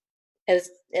it was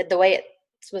the way it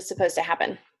was supposed to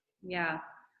happen. Yeah.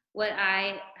 What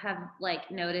I have like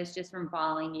noticed just from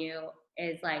following you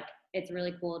is like it's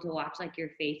really cool to watch like your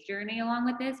faith journey along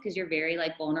with this, because you're very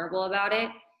like vulnerable about it.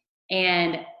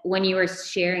 And when you were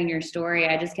sharing your story,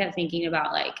 I just kept thinking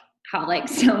about like how like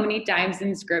so many times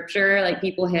in scripture like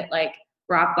people hit like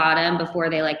rock bottom before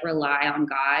they like rely on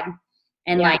God.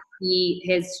 And Yeah. like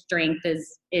his strength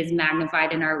is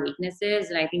magnified in our weaknesses.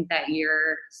 And I think that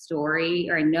your story,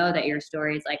 or I know that your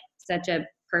story is like such a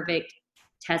perfect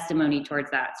testimony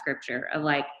towards that scripture of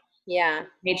like, Yeah.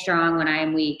 made strong when I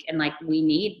am weak. And like, we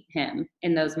need him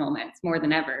in those moments more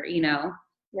than ever, you know?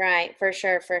 Right. For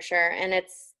sure. For sure. And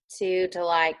it's to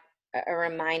like a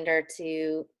reminder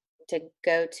to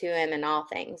go to him in all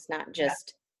things, not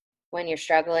just when you're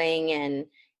struggling, and,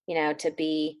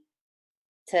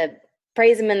 to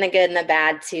praise him in the good and the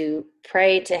bad, to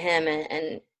pray to him,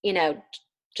 and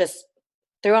just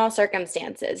through all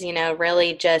circumstances,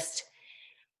 really just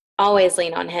always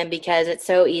lean on him, because it's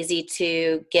so easy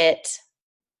to get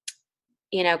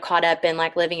caught up in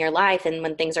like living your life, and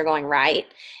when things are going right,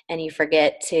 and you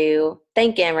forget to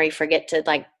thank him, or you forget to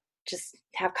like just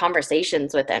have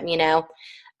conversations with him,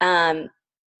 and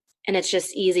it's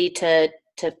just easy to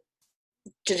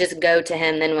just go to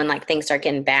him then when like things start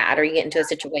getting bad, or you get into a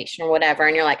situation or whatever,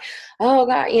 and you're like, oh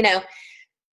God,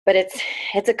 but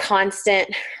it's a constant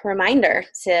reminder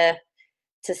to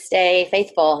stay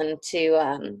faithful, and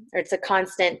or it's a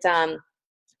constant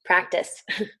practice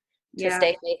to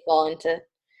stay faithful, and to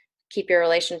keep your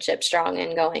relationship strong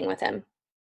and going with him.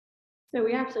 So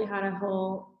we actually had a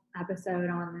whole episode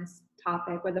on this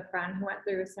topic with a friend who went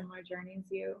through a similar journey as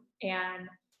you, and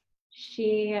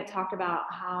she talked about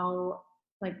how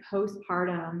like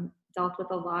postpartum dealt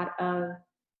with a lot of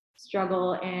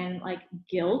struggle and like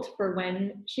guilt for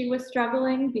when she was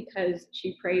struggling, because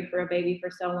she prayed for a baby for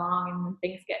so long, and when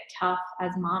things get tough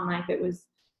as mom life, it was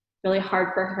really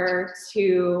hard for her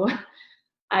to,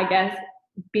 I guess,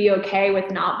 be okay with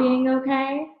not being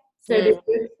okay. So did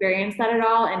you experience that at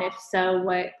all? And if so,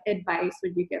 what advice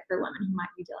would you give for women who might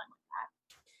be dealing with that?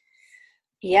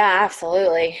 Yeah,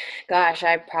 absolutely. Gosh,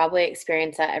 I probably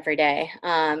experience that every day.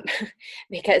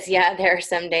 Because there are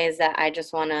some days that I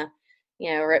just want to,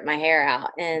 rip my hair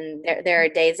out. And there are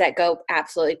days that go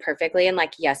absolutely perfectly. And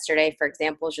like yesterday, for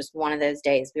example, is just one of those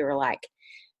days we were like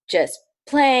just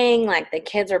playing, like the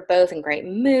kids are both in great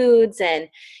moods, and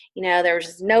there was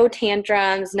just no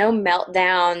tantrums, no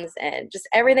meltdowns, and just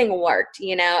everything worked,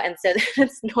 and so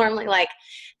it's normally like,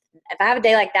 if I have a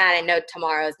day like that, I know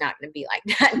tomorrow is not going to be like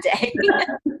that day.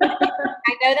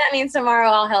 I know that means tomorrow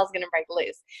all hell's going to break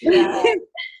loose. Yeah.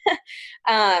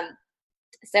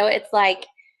 So it's like,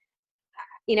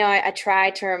 I try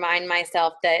to remind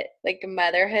myself that like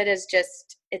motherhood is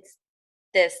just, it's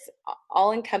this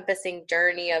all-encompassing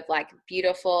journey of like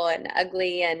beautiful and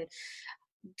ugly and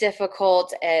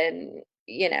difficult and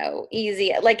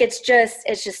easy. Like it's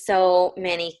just so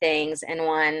many things in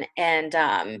one. And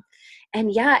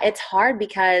yeah, it's hard,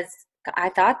 because I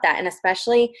thought that, and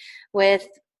especially with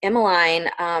Emmeline,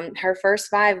 her first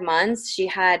 5 months, she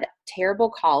had terrible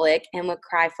colic and would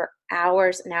cry for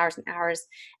hours and hours and hours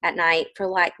at night for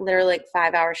like literally like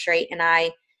 5 hours straight. And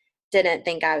I didn't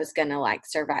think I was going to like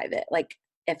survive it. Like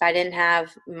if I didn't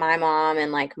have my mom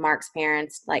and like Mark's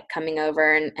parents like coming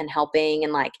over and helping,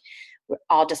 and like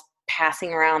all just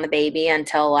passing around the baby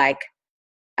until like,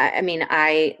 I mean,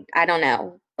 I don't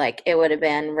know, like it would have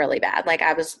been really bad. Like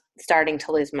I was starting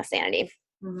to lose my sanity.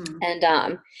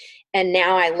 Mm-hmm. And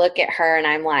now I look at her and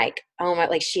I'm like, oh my,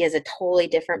 like she is a totally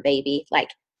different baby, like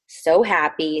so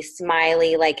happy,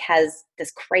 smiley, like has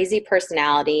this crazy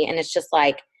personality. And it's just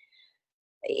like,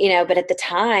 but at the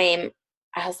time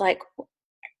I was like,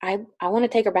 I want to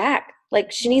take her back. Like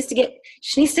she needs to get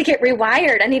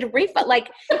rewired. I need a refund.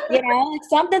 Like, like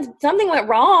something went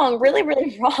wrong, really,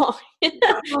 really wrong. and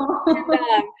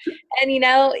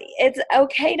it's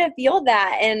okay to feel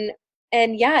that. And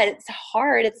yeah, it's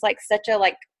hard. It's like such a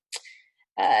like,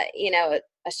 a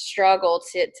struggle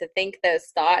to think those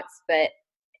thoughts, but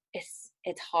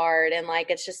it's hard. And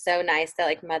like, it's just so nice that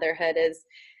like motherhood is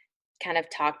kind of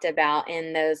talked about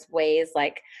in those ways.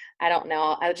 Like, I don't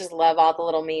know, I just love all the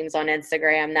little memes on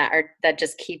Instagram that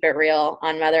just keep it real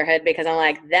on motherhood, because I'm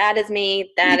like, that is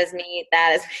me, that is me,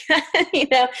 that is me,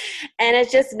 and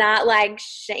it's just not like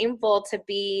shameful to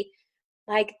be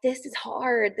like, this is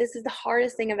hard. This is the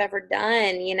hardest thing I've ever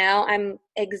done. I'm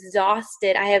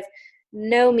exhausted. I have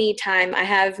no me time. I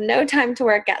have no time to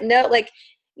work out. No, like,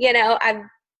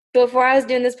 before I was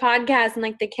doing this podcast and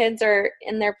like the kids are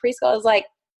in their preschool, I was like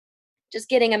just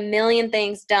getting a million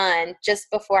things done just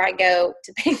before I go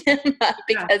to pick them up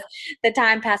because the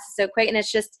time passes so quick. And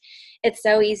it's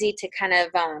so easy to kind of,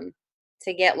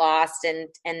 to get lost and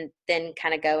then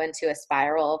kind of go into a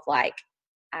spiral of like,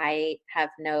 I have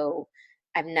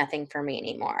nothing for me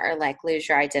anymore, or like lose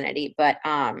your identity. But,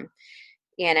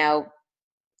 you know,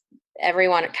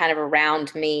 everyone kind of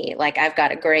around me, like I've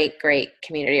got a great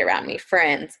community around me,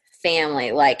 friends,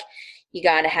 family, like you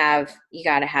got to have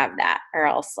that, or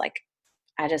else like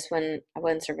I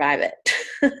wouldn't survive it.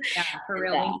 Yeah, for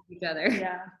real, we need each other.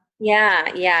 Yeah.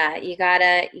 You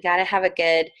gotta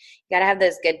have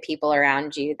those good people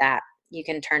around you that you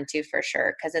can turn to for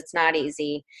sure. 'Cause it's not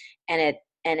easy, and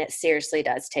it seriously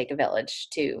does take a village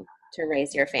to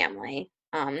raise your family.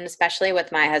 And especially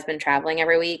with my husband traveling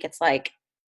every week, it's like,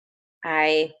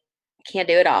 I can't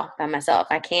do it all by myself.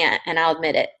 I can't, and I'll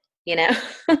admit it, you know.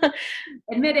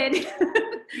 Admitted.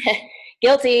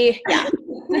 Guilty. Yeah.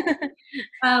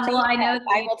 Well, I know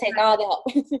I will take all the help.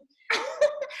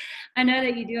 I know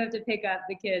that you do have to pick up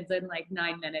the kids in like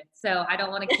 9 minutes, so I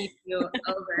don't want to keep you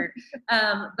over.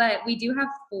 But we do have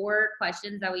 4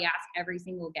 questions that we ask every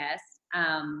single guest,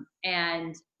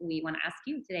 and we want to ask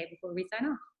you today before we sign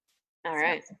off. All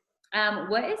right.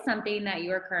 What is something that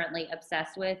you are currently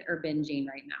obsessed with or binging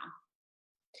right now?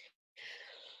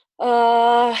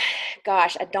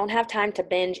 Gosh, I don't have time to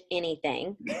binge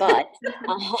anything, but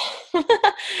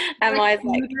I'm always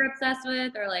like, you're obsessed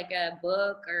with, or like a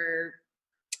book, or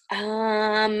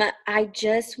I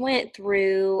just went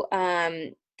through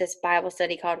this Bible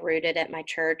study called Rooted at my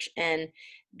church, and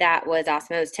that was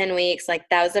awesome. It was 10 weeks. Like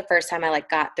that was the first time I like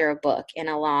got through a book in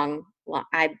a long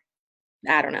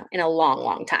I don't know, in a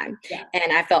long time. Yeah.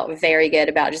 And I felt very good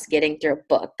about just getting through a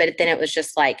book. But then it was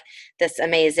just like this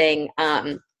amazing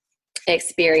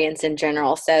experience in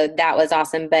general. So that was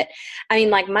awesome. But I mean,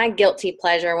 like my guilty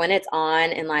pleasure when it's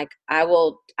on, and like I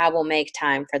will make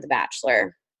time for The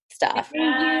Bachelor stuff.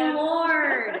 Thank you,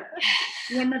 Lord.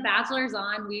 When The Bachelor's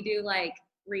on, we do like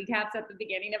recaps at the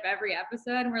beginning of every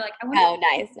episode, and we're like, I want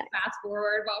to nice. fast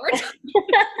forward while we're talking.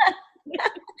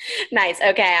 Nice.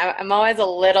 Okay. I'm always a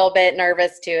little bit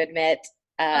nervous to admit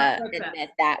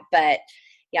that, but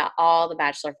yeah, all the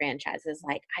Bachelor franchises,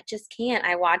 like I just can't.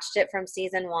 I watched it from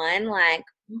season 1, like,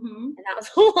 and that was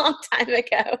a long time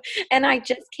ago, and I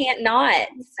just can't not.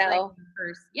 So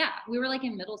like yeah, we were like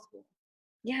in middle school.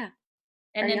 Yeah.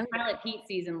 And then Pilot Pete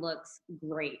season looks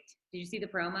great. Did you see the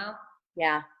promo?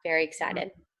 Yeah, very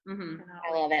excited.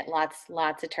 I love it.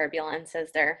 Lots of turbulence,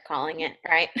 as they're calling it,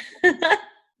 right?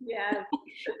 Yes.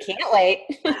 Can't wait.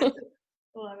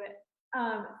 Love it.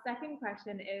 Second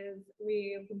question is,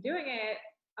 we've been doing it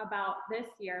about this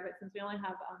year, but since we only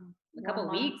have a couple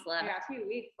weeks left. Yeah, 2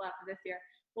 weeks left of this year.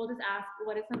 We'll just ask,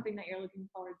 what is something that you're looking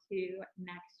forward to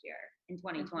next year in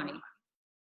 2020?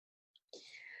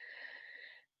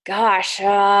 Gosh,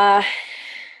 I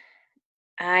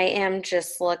am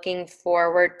just looking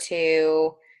forward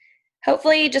to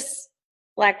hopefully just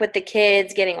like with the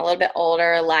kids getting a little bit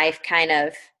older, life kind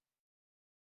of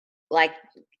like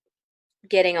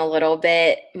getting a little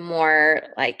bit more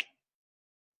like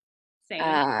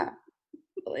a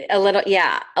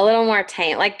little more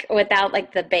tame, like without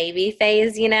like the baby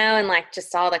phase, you know, and like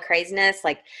just all the craziness.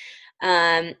 Like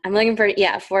I'm looking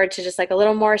forward to just like a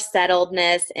little more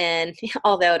settledness, and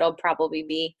although it'll probably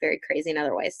be very crazy in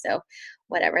other ways, so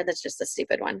whatever, that's just a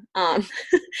stupid one. I'm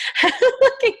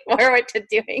looking forward to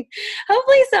doing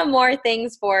hopefully some more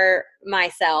things for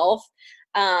myself,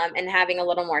 and having a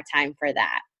little more time for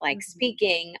that, like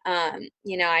speaking.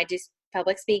 You know, I do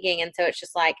public speaking, and so it's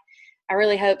just like I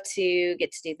really hope to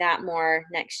get to do that more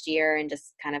next year and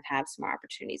just kind of have some more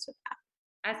opportunities with that.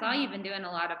 I saw you've been doing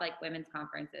a lot of like women's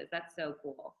conferences. That's so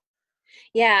cool.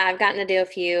 Yeah, I've gotten to do a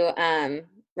few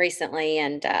recently,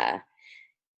 and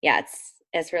yeah,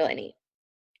 it's really neat.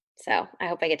 So I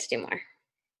hope I get to do more.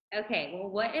 Okay, well,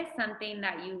 what is something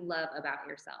that you love about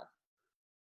yourself?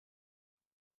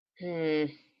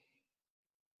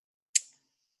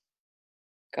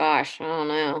 Gosh, I don't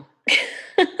know.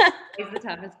 It's the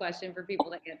toughest question for people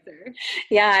to answer.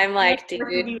 Yeah, I'm like, dude.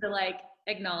 You to like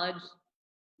acknowledge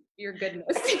your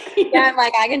goodness. Yeah, I'm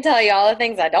like, I can tell you all the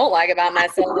things I don't like about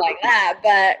myself like that,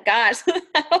 but gosh,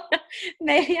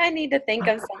 maybe I need to think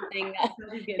of something.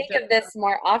 Think of this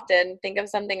more often. Think of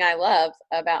something I love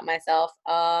about myself.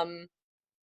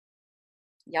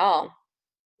 Y'all,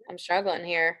 I'm struggling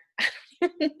here.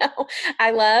 No,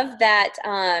 I love that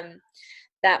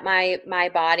that my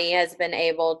body has been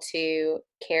able to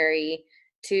carry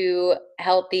 2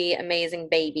 healthy, amazing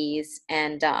babies,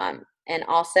 and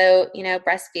also, you know,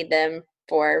 breastfeed them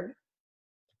for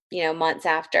months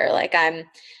after. Like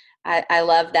I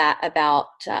love that about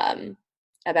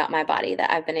my body,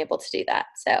 that I've been able to do that.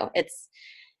 So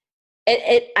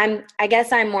I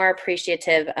guess I'm more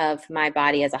appreciative of my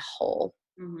body as a whole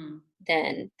Mm-hmm.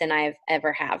 than I've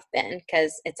ever have been,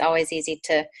 because it's always easy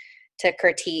to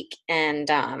critique and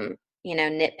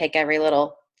nitpick every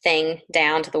little thing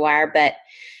down to the wire. But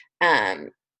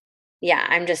yeah,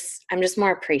 I'm just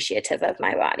more appreciative of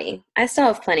my body. I still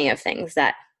have plenty of things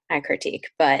that I critique,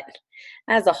 but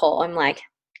as a whole, I'm like,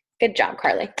 good job,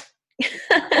 Carly.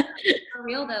 For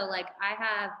real though, like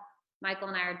Michael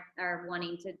and I are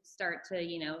wanting to start to,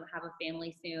 have a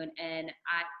family soon. And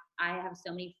I have so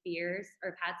many fears,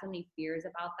 or have had so many fears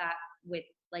about that with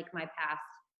like my past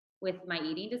with my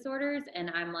eating disorders. And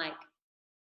I'm like,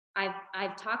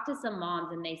 I've talked to some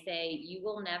moms and they say you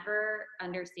will never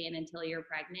understand until you're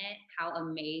pregnant how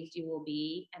amazed you will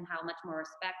be and how much more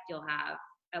respect you'll have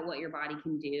at what your body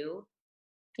can do.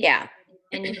 Yeah.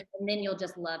 And then you'll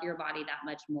just love your body that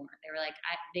much more. They were like,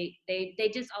 they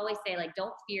just always say like,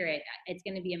 don't fear it. It's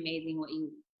going to be amazing what you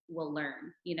will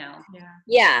learn, Yeah.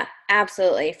 Yeah,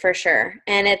 absolutely. For sure.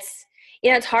 And it's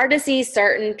hard to see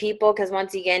certain people, because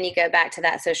once again, you go back to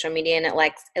that social media and it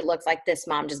looks like this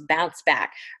mom just bounced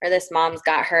back, or this mom's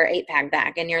got her 8-pack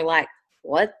back. And you're like,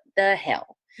 what the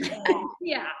hell?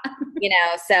 Yeah.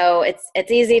 So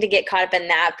it's easy to get caught up in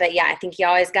that. But yeah, I think you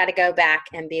always got to go back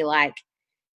and be like,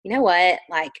 you know what?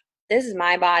 Like, this is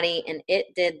my body and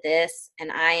it did this,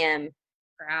 and I am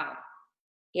Proud.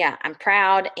 Yeah, I'm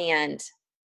proud and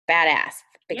badass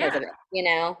because of it.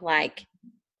 Like,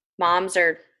 moms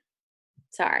are,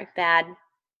 sorry, Badass.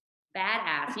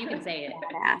 You can say it.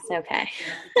 badass. Okay.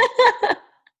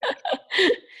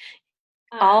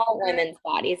 All women's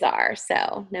bodies are.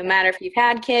 So no matter if you've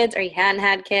had kids or you hadn't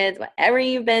had kids, whatever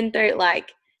you've been through,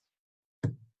 like,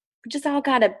 we just all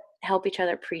got to help each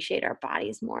other appreciate our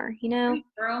bodies more, Hey,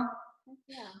 girl.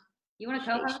 Yeah. You want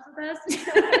to co-host with us?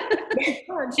 That's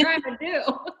what we're trying to do.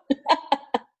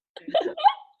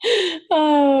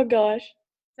 Oh, gosh.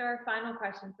 So our final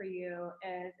question for you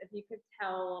is, if you could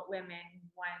tell women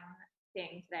one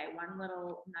thing today, one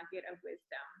little nugget of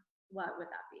wisdom, what would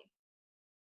that be?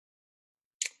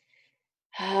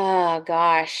 Oh,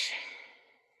 gosh.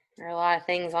 There are a lot of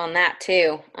things on that,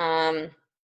 too.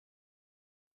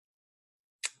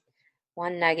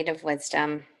 One nugget of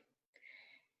wisdom.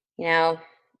 I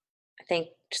think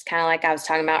just kind of like I was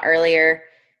talking about earlier,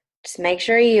 just make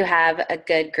sure you have a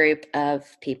good group of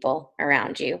people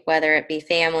around you, whether it be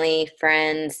family,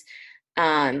 friends,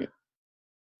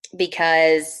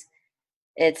 because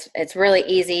it's really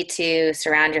easy to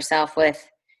surround yourself with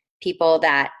people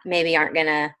that maybe aren't going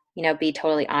to, be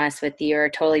totally honest with you or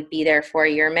totally be there for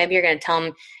you. Or maybe you're going to tell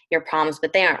them your problems,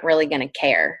 but they aren't really going to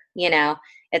care.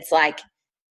 It's like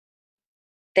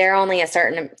there are only a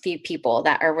certain few people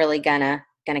that are really gonna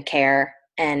care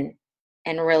and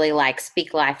really like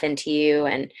speak life into you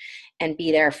and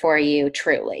be there for you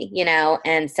truly,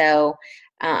 And so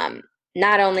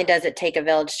not only does it take a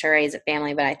village to raise a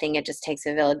family, but I think it just takes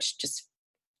a village just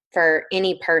for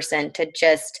any person to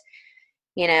just,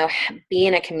 be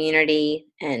in a community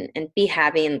and be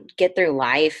happy and get through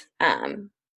life,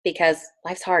 because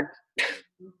life's hard,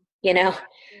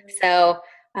 So,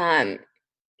 and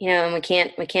we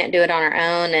can't do it on our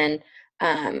own. And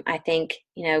I think,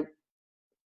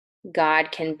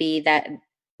 God can be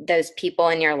those people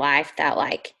in your life that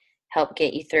like help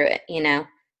get you through it,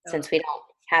 since we don't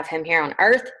have him here on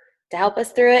earth to help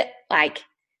us through it. Like,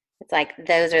 it's like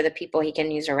those are the people he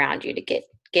can use around you to get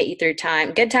you through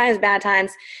good times, bad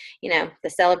times, the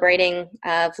celebrating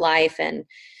of life and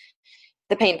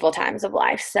the painful times of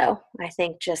life. So I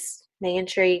think just making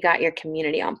sure you got your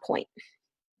community on point.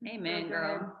 Amen,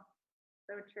 girl.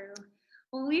 So true.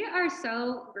 Well, we are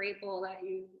so grateful that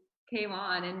you came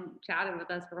on and chatted with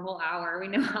us for a whole hour. We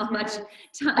know how much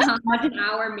an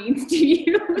hour means to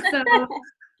you. So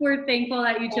we're thankful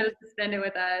that you chose to spend it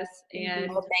with us. And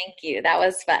well, thank you. That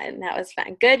was fun.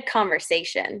 Good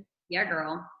conversation. Yeah,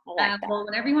 girl. I like that. Well,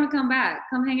 whenever you want to come back,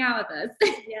 come hang out with us.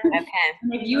 Yeah. Okay.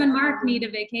 If you and Mark need a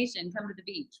vacation, come to the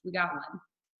beach. We got one.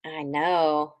 I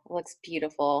know. It looks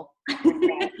beautiful.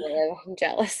 I'm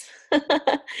jealous. All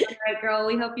right, girl.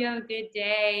 We hope you have a good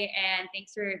day, and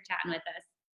thanks for chatting with us.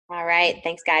 All right.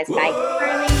 Thanks, guys. Bye.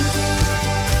 Bye.